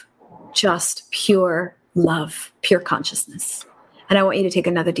 of just pure love, pure consciousness. And I want you to take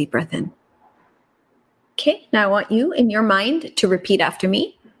another deep breath in. Okay, now I want you in your mind to repeat after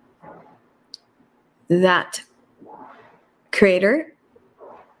me. That creator,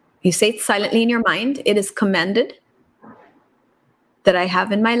 you say it silently in your mind, it is commanded that I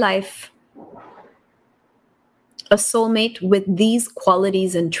have in my life a soulmate with these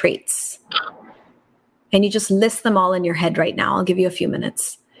qualities and traits. And you just list them all in your head right now. I'll give you a few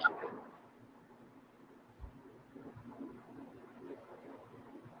minutes.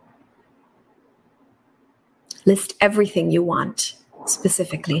 List everything you want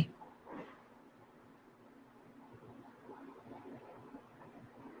specifically.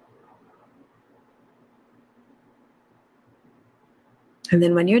 And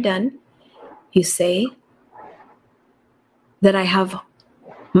then when you're done, you say that I have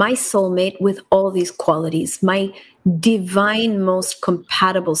my soulmate with all these qualities, my divine, most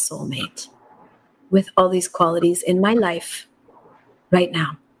compatible soulmate with all these qualities in my life right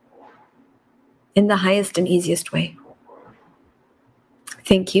now, in the highest and easiest way.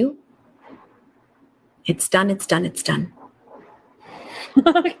 Thank you. It's done, it's done, it's done.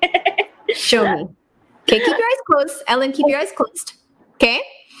 Okay. Show me. Okay, keep your eyes closed. Ellen, keep your eyes closed. Okay?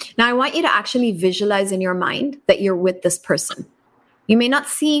 Now I want you to actually visualize in your mind that you're with this person. You may not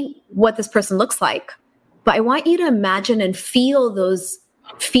see what this person looks like, but I want you to imagine and feel those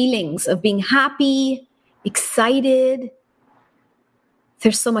feelings of being happy, excited.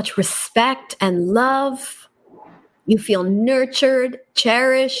 There's so much respect and love. You feel nurtured,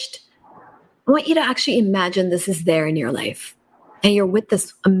 cherished. I want you to actually imagine this is there in your life and you're with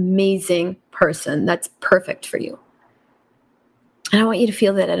this amazing person that's perfect for you. And I want you to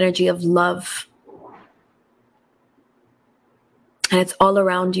feel that energy of love. And it's all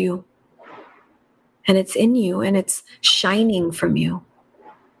around you. And it's in you and it's shining from you.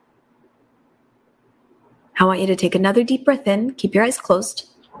 I want you to take another deep breath in. Keep your eyes closed.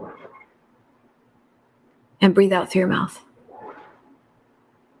 And breathe out through your mouth.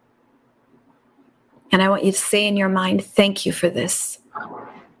 And I want you to say in your mind, thank you for this.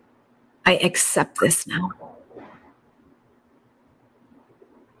 I accept this now.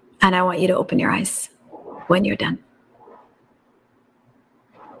 And I want you to open your eyes when you're done.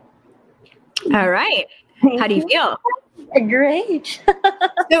 All right. How do you feel? Great.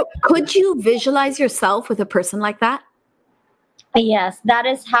 So could you visualize yourself with a person like that? Yes, that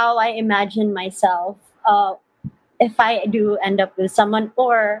is how I imagine myself. If I do end up with someone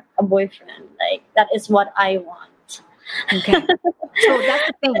or a boyfriend, like that is what I want. Okay. So that's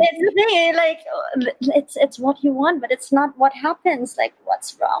the thing. It's the thing, like it's what you want, but it's not what happens. Like,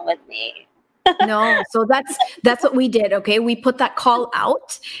 what's wrong with me? No, so that's what we did. Okay, we put that call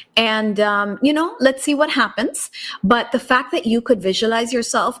out, and let's see what happens. But the fact that you could visualize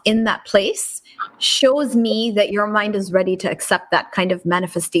yourself in that place shows me that your mind is ready to accept that kind of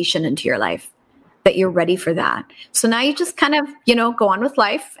manifestation into your life. That you're ready for that. So now you just kind of, go on with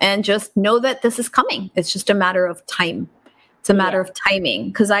life and just know that this is coming. It's just a matter of time. It's a matter of timing,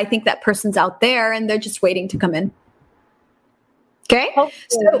 because I think that person's out there and they're just waiting to come in. Okay,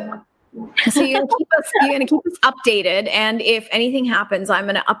 so you're gonna keep us updated, and if anything happens, I'm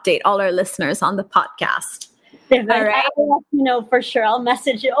gonna update all our listeners on the podcast. All right, I'll let you know for sure. I'll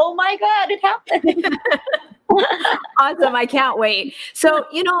message you. Oh my God, it happened. Awesome. I can't wait. So,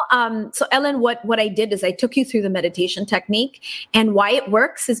 so Ellen, what I did is I took you through the meditation technique, and why it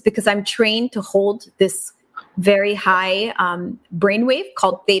works is because I'm trained to hold this very high brainwave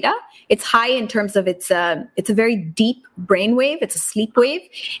called theta. It's high in terms of it's a very deep brainwave. It's a sleep wave,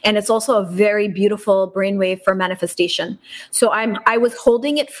 and it's also a very beautiful brainwave for manifestation. So I was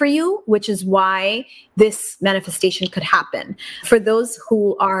holding it for you, which is why this manifestation could happen. For those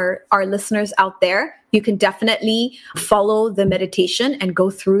who are our listeners out there, you can definitely follow the meditation and go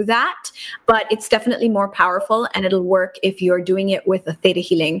through that, but it's definitely more powerful, and it'll work if you're doing it with a theta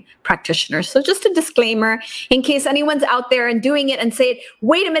healing practitioner. So just a disclaimer, in case anyone's out there and doing it and say,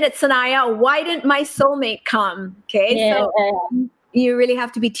 wait a minute, Sanaya, why didn't my soulmate come? Okay, so you really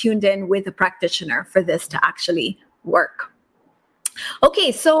have to be tuned in with a practitioner for this to actually work.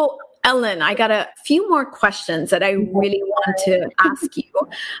 Okay, so Ellen, I got a few more questions that I really want to ask you.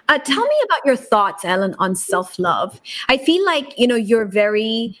 Tell me about your thoughts, Ellen, on self-love. I feel like, you're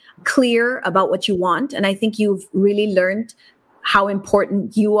very clear about what you want. And I think you've really learned how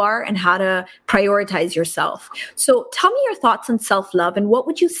important you are and how to prioritize yourself. So tell me your thoughts on self-love, and what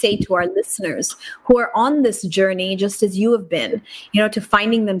would you say to our listeners who are on this journey, just as you have been, to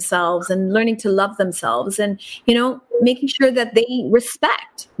finding themselves and learning to love themselves and, making sure that they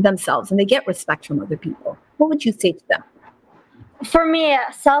respect themselves and they get respect from other people. What would you say to them? For me,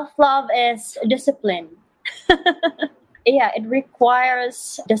 self-love is discipline. Yeah, it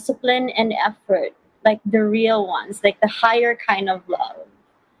requires discipline and effort, like the real ones, like the higher kind of love.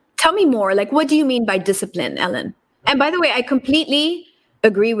 Tell me more. Like, what do you mean by discipline, Ellen? And by the way, I completely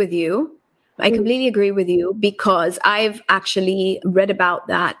agree with you. Because I've actually read about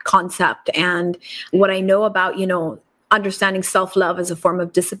that concept. And what I know about, understanding self-love as a form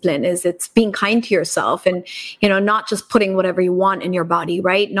of discipline is it's being kind to yourself and, not just putting whatever you want in your body,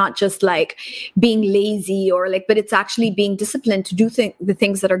 right? Not just like being lazy but it's actually being disciplined to do the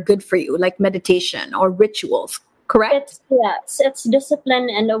things that are good for you, like meditation or rituals, correct? It's discipline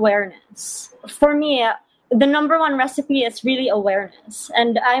and awareness. For me, the number one recipe is really awareness.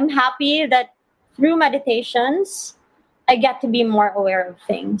 And I'm happy that through meditations, I get to be more aware of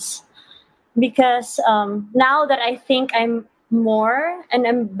things. Because now that I think I'm more and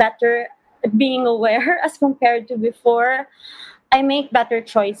I'm better at being aware as compared to before, I make better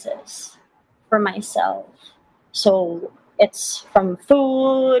choices for myself. So it's from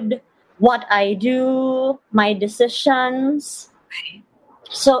food, what I do, my decisions.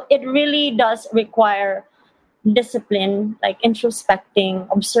 So it really does require discipline, like introspecting,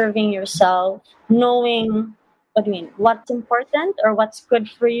 observing yourself, knowing what's important or what's good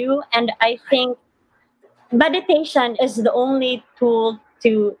for you. And I think meditation is the only tool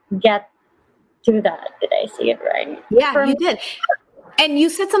to get to that. Did I say it right? Yeah, you did. And you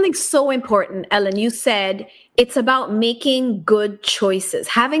said something so important, Ellen. You said it's about making good choices,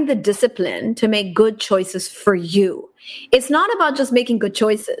 having the discipline to make good choices for you. It's not about just making good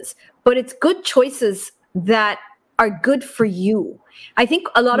choices, but it's good choices that are good for you. I think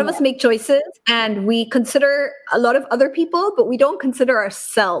a lot of us make choices and we consider a lot of other people, but we don't consider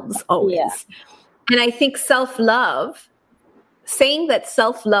ourselves always. Yeah. And I think saying that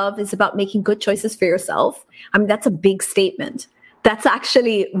self-love is about making good choices for yourself, that's a big statement. That's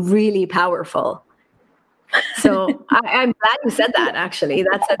actually really powerful. So I'm glad you said that, actually.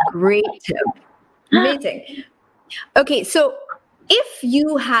 That's a great tip. Amazing. Okay, so if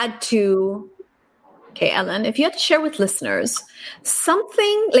you had to... Okay, Ellen, if you had to share with listeners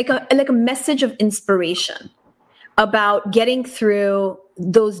something like a message of inspiration about getting through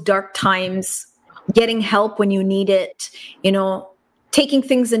those dark times, getting help when you need it, taking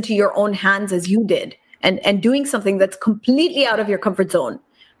things into your own hands as you did and doing something that's completely out of your comfort zone.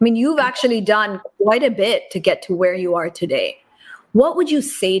 You've actually done quite a bit to get to where you are today. What would you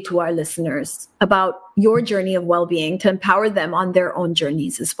say to our listeners about your journey of well-being to empower them on their own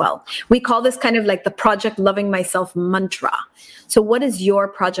journeys as well? We call this kind of like the Project Loving Myself mantra. So what is your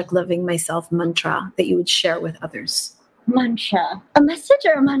Project Loving Myself mantra that you would share with others? Mantra? A message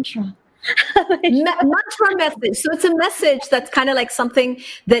or a mantra? Mantra message. So it's a message that's kind of like something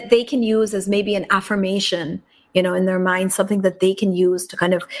that they can use as maybe an affirmation, in their mind, something that they can use to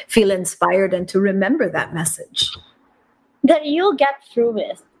kind of feel inspired and to remember that message. That you'll get through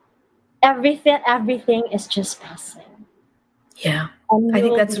it. Everything is just passing. Yeah. I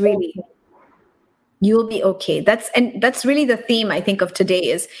think that's really, you'll be okay. That's really the theme, I think, of today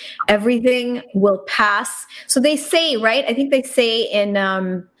is everything will pass. So they say, right? I think they say in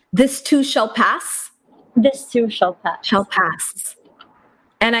this too shall pass. This too shall pass. Shall pass.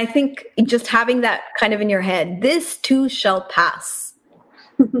 And I think just having that kind of in your head, this too shall pass.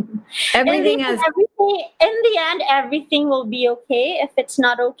 Everything has... in the end, everything will be okay. If it's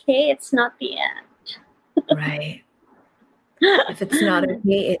not okay, it's not the end. Right. If it's not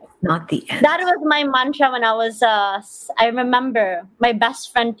okay, it's not the end. That was my mantra when I was, I remember my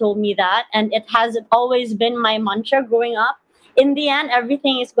best friend told me that, and it has always been my mantra growing up. In the end,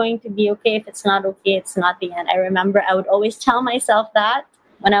 everything is going to be okay. If it's not okay, it's not the end. I remember I would always tell myself that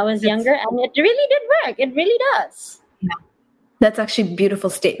when I was younger, and it really did work. It really does. Yeah. That's actually a beautiful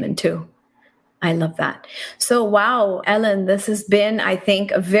statement too. I love that. So, wow, Ellen, this has been, I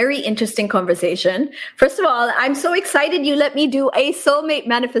think, a very interesting conversation. First of all, I'm so excited you let me do a soulmate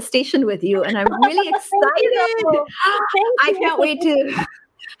manifestation with you, and I'm really excited. I can't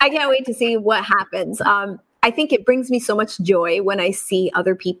wait to see what happens. I think it brings me so much joy when I see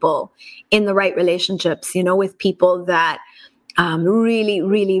other people in the right relationships, with people that really,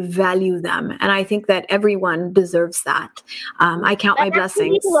 really value them. And I think that everyone deserves that. I count my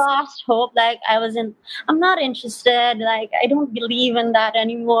blessings. I lost hope. Like I'm not interested. Like I don't believe in that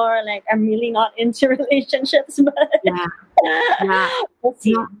anymore. Like I'm really not into relationships. But we'll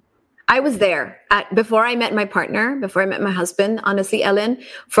see. Yeah. I was there before I met my partner, before I met my husband, honestly, Ellen,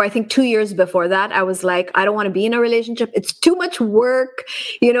 for I think 2 years before that, I was like, I don't want to be in a relationship. It's too much work.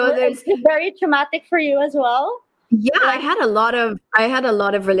 It's very traumatic for you as well. Yeah, I had a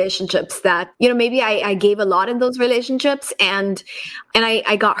lot of relationships that, maybe I gave a lot in those relationships and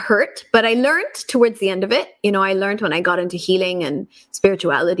I got hurt, but I learned towards the end of it. I learned when I got into healing and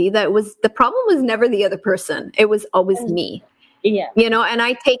spirituality that the problem was never the other person. It was always me. Yeah. And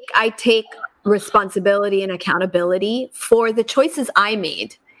I take responsibility and accountability for the choices I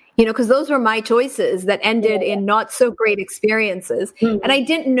made, because those were my choices that ended in not so great experiences. Mm-hmm. And I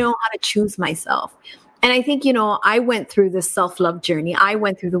didn't know how to choose myself. And I think, I went through this self-love journey. I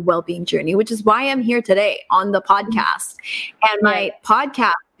went through the well-being journey, which is why I'm here today on the podcast. And my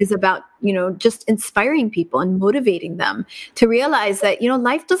podcast is about, just inspiring people and motivating them to realize that,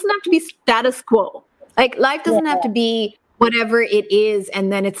 life doesn't have to be status quo. Like life doesn't have to be whatever it is,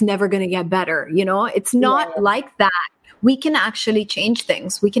 and then it's never going to get better. It's not like that. We can actually change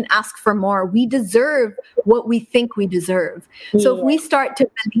things. We can ask for more. We deserve what we think we deserve. So if we start to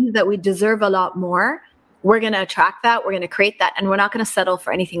believe that we deserve a lot more, we're going to attract that. We're going to create that. And we're not going to settle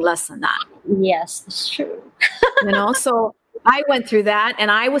for anything less than that. Yes, that's true. So I went through that and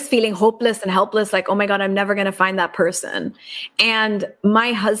I was feeling hopeless and helpless. Like, oh my God, I'm never going to find that person. And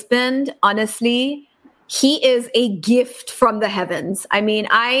my husband, honestly, he is a gift from the heavens. I mean,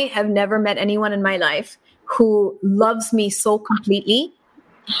 I have never met anyone in my life who loves me so completely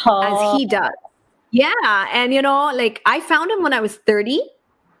as he does. Yeah. And, I found him when I was 30,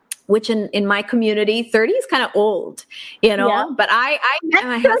 which in my community, 30 is kind of old, but I met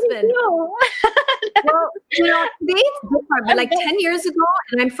my husband. Well, today it's different, but like 10 years ago,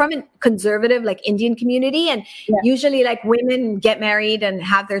 and I'm from a conservative, like Indian community. And usually like women get married and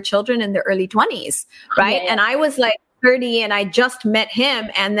have their children in their early 20s. Right. And I was like 30 and I just met him.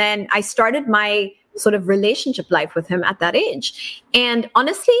 And then I started my sort of relationship life with him at that age. And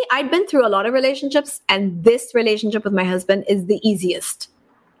honestly, I'd been through a lot of relationships, and this relationship with my husband is the easiest.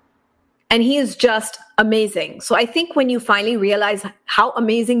 And he is just amazing. So I think when you finally realize how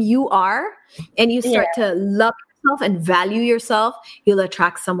amazing you are and you start to love yourself and value yourself, you'll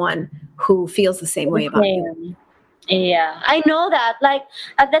attract someone who feels the same way about you. Yeah, I know that. Like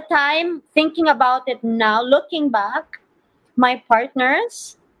at the time, thinking about it now, looking back, my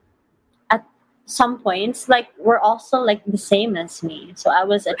partners at some points, like were also like the same as me. So I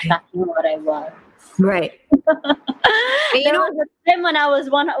was attracting what I was. Right. There was a time when I was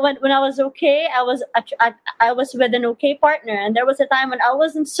when I was okay, I was with an okay partner, and there was a time when I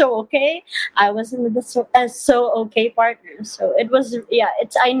wasn't so okay. I wasn't with a so okay partner. So it was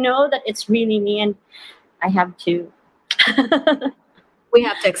I know that it's really me, and I have to. We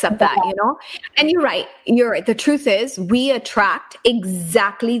have to accept that, And you're right. The truth is, we attract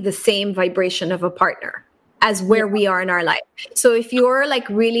exactly the same vibration of a partner as where we are in our life. So if you're like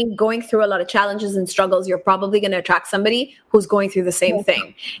really going through a lot of challenges and struggles, you're probably going to attract somebody who's going through the same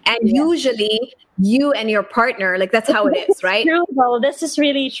thing. And usually you and your partner, like that's how it is, right? True, bro. This is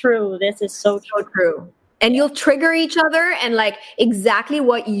really true. This is so true. And you'll trigger each other, and like exactly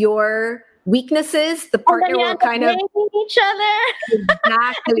what your weaknesses, the partner will kind of each other.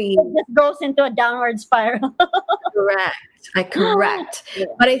 Exactly. It just goes into a downward spiral. Correct.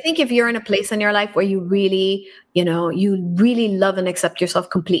 But I think if you're in a place in your life where you really, you really love and accept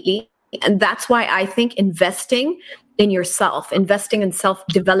yourself completely, and that's why I think investing in yourself, investing in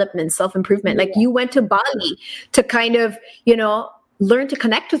self-development, self-improvement, like you went to Bali to kind of, learn to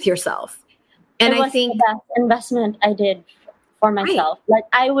connect with yourself. And I think the best investment I did for myself. Like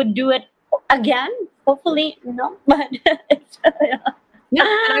I would do it again, hopefully, but it's, Yeah,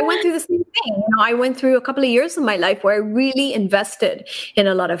 and I went through the same thing. I went through a couple of years of my life where I really invested in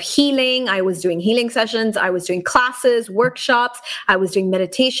a lot of healing. I was doing healing sessions. I was doing classes, workshops. I was doing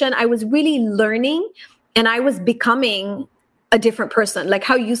meditation. I was really learning, and I was becoming a different person. Like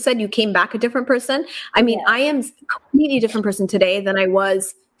how you said you came back a different person. I mean, I am a completely different person today than I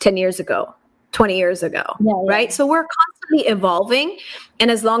was 10 years ago, 20 years ago, right? So we're constantly evolving.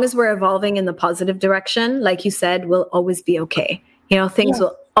 And as long as we're evolving in the positive direction, like you said, we'll always be okay. Things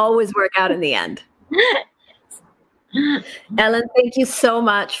will always work out in the end. Ellen, thank you so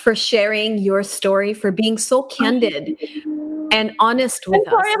much for sharing your story, for being so candid and honest with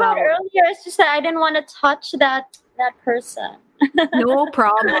us. Sorry about earlier. It's just that I didn't want to touch that person. No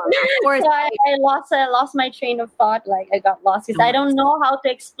problem. Of course. So I lost my train of thought. Like I got lost because I don't know how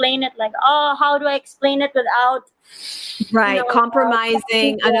to explain it. Like, how do I explain it without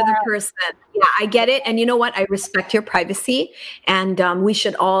compromising another person? Yeah, I get it. And you know what? I respect your privacy. And we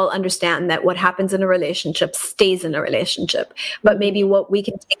should all understand that what happens in a relationship stays in a relationship. But maybe what we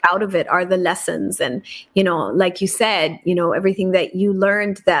can take out of it are the lessons. And, like you said, everything that you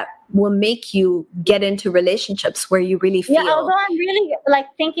learned that will make you get into relationships where you really feel. Yeah, although I'm really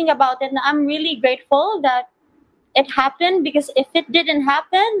thinking about it, I'm really grateful that it happened, because if it didn't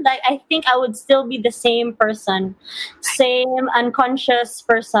happen, I think I would still be the same person, same unconscious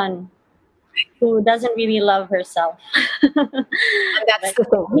person who doesn't really love herself. That's the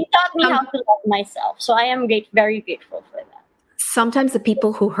thing. He taught me how to love myself. So I am very grateful for that. Sometimes the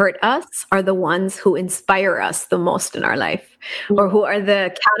people who hurt us are the ones who inspire us the most in our life, or who are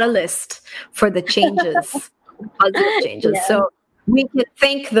the catalyst for the changes, positive changes. Yeah. So we can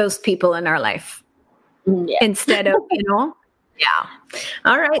thank those people in our life. Instead of, Yeah.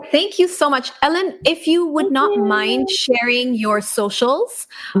 All right. Thank you so much. Ellen, if you would not mind sharing your socials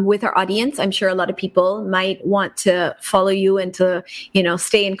with our audience, I'm sure a lot of people might want to follow you and to,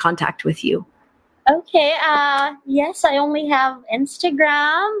 stay in contact with you. Okay. Yes, I only have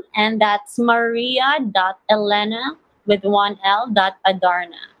Instagram, and that's maria.elena with one L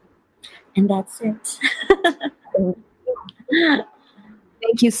 .adarna. And that's it.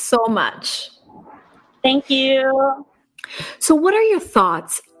 Thank you so much. Thank you. So what are your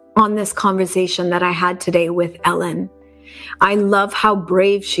thoughts on this conversation that I had today with Ellen? I love how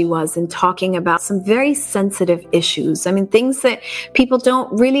brave she was in talking about some very sensitive issues. I mean, things that people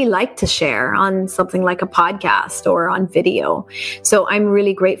don't really like to share on something like a podcast or on video. So I'm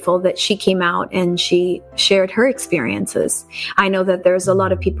really grateful that she came out and she shared her experiences. I know that there's a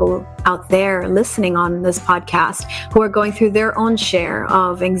lot of people out there listening on this podcast who are going through their own share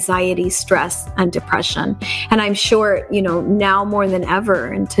of anxiety, stress, and depression. And I'm sure, now more than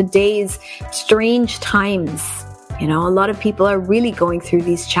ever in today's strange times, a lot of people are really going through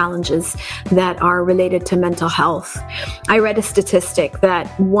these challenges that are related to mental health. I read a statistic that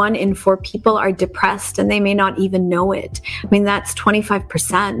 1 in 4 people are depressed and they may not even know it. I mean, that's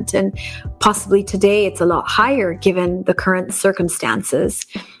 25%. And possibly today it's a lot higher given the current circumstances.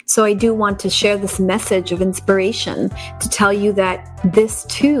 So I do want to share this message of inspiration to tell you that this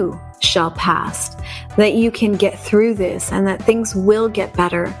too shall pass, that you can get through this and that things will get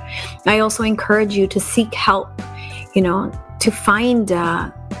better. I also encourage you to seek help, to find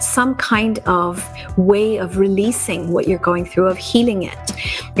some kind of way of releasing what you're going through, of healing it.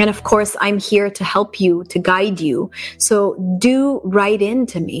 And of course, I'm here to help you, to guide you. So do write in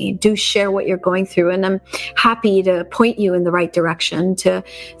to me, do share what you're going through. And I'm happy to point you in the right direction, to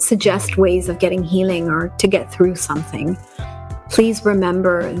suggest ways of getting healing or to get through something. Please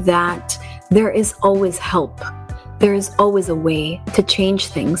remember that there is always help. There is always a way to change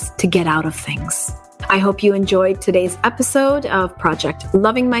things, to get out of things. I hope you enjoyed today's episode of Project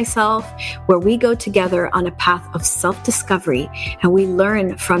Loving Myself, where we go together on a path of self-discovery and we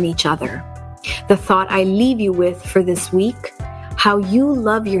learn from each other. The thought I leave you with for this week: how you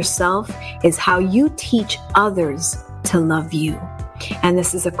love yourself is how you teach others to love you. And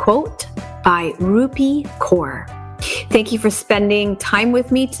this is a quote by Rupi Kaur. Thank you for spending time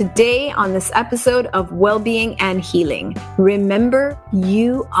with me today on this episode of Wellbeing and Healing. Remember,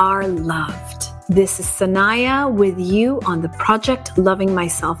 you are loved. This is Sanaya with you on the Project Loving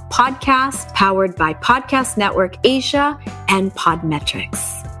Myself podcast, powered by Podcast Network Asia and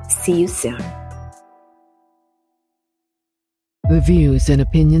Podmetrics. See you soon. The views and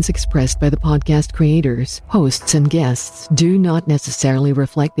opinions expressed by the podcast creators, hosts, and guests do not necessarily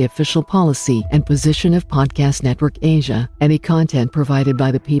reflect the official policy and position of Podcast Network Asia. Any content provided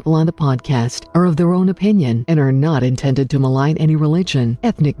by the people on the podcast are of their own opinion and are not intended to malign any religion,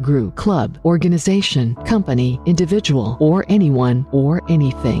 ethnic group, club, organization, company, individual, or anyone or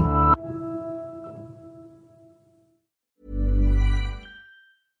anything.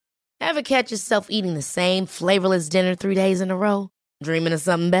 Ever catch yourself eating the same flavorless dinner 3 days in a row? Dreaming of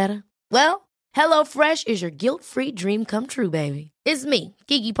something better? Well, HelloFresh is your guilt-free dream come true, baby. It's me,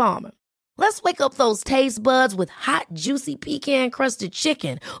 Keke Palmer. Let's wake up those taste buds with hot, juicy pecan-crusted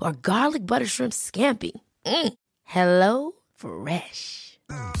chicken or garlic butter shrimp scampi. HelloFresh.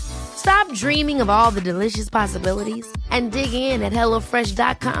 Stop dreaming of all the delicious possibilities and dig in at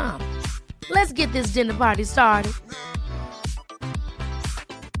HelloFresh.com. Let's get this dinner party started.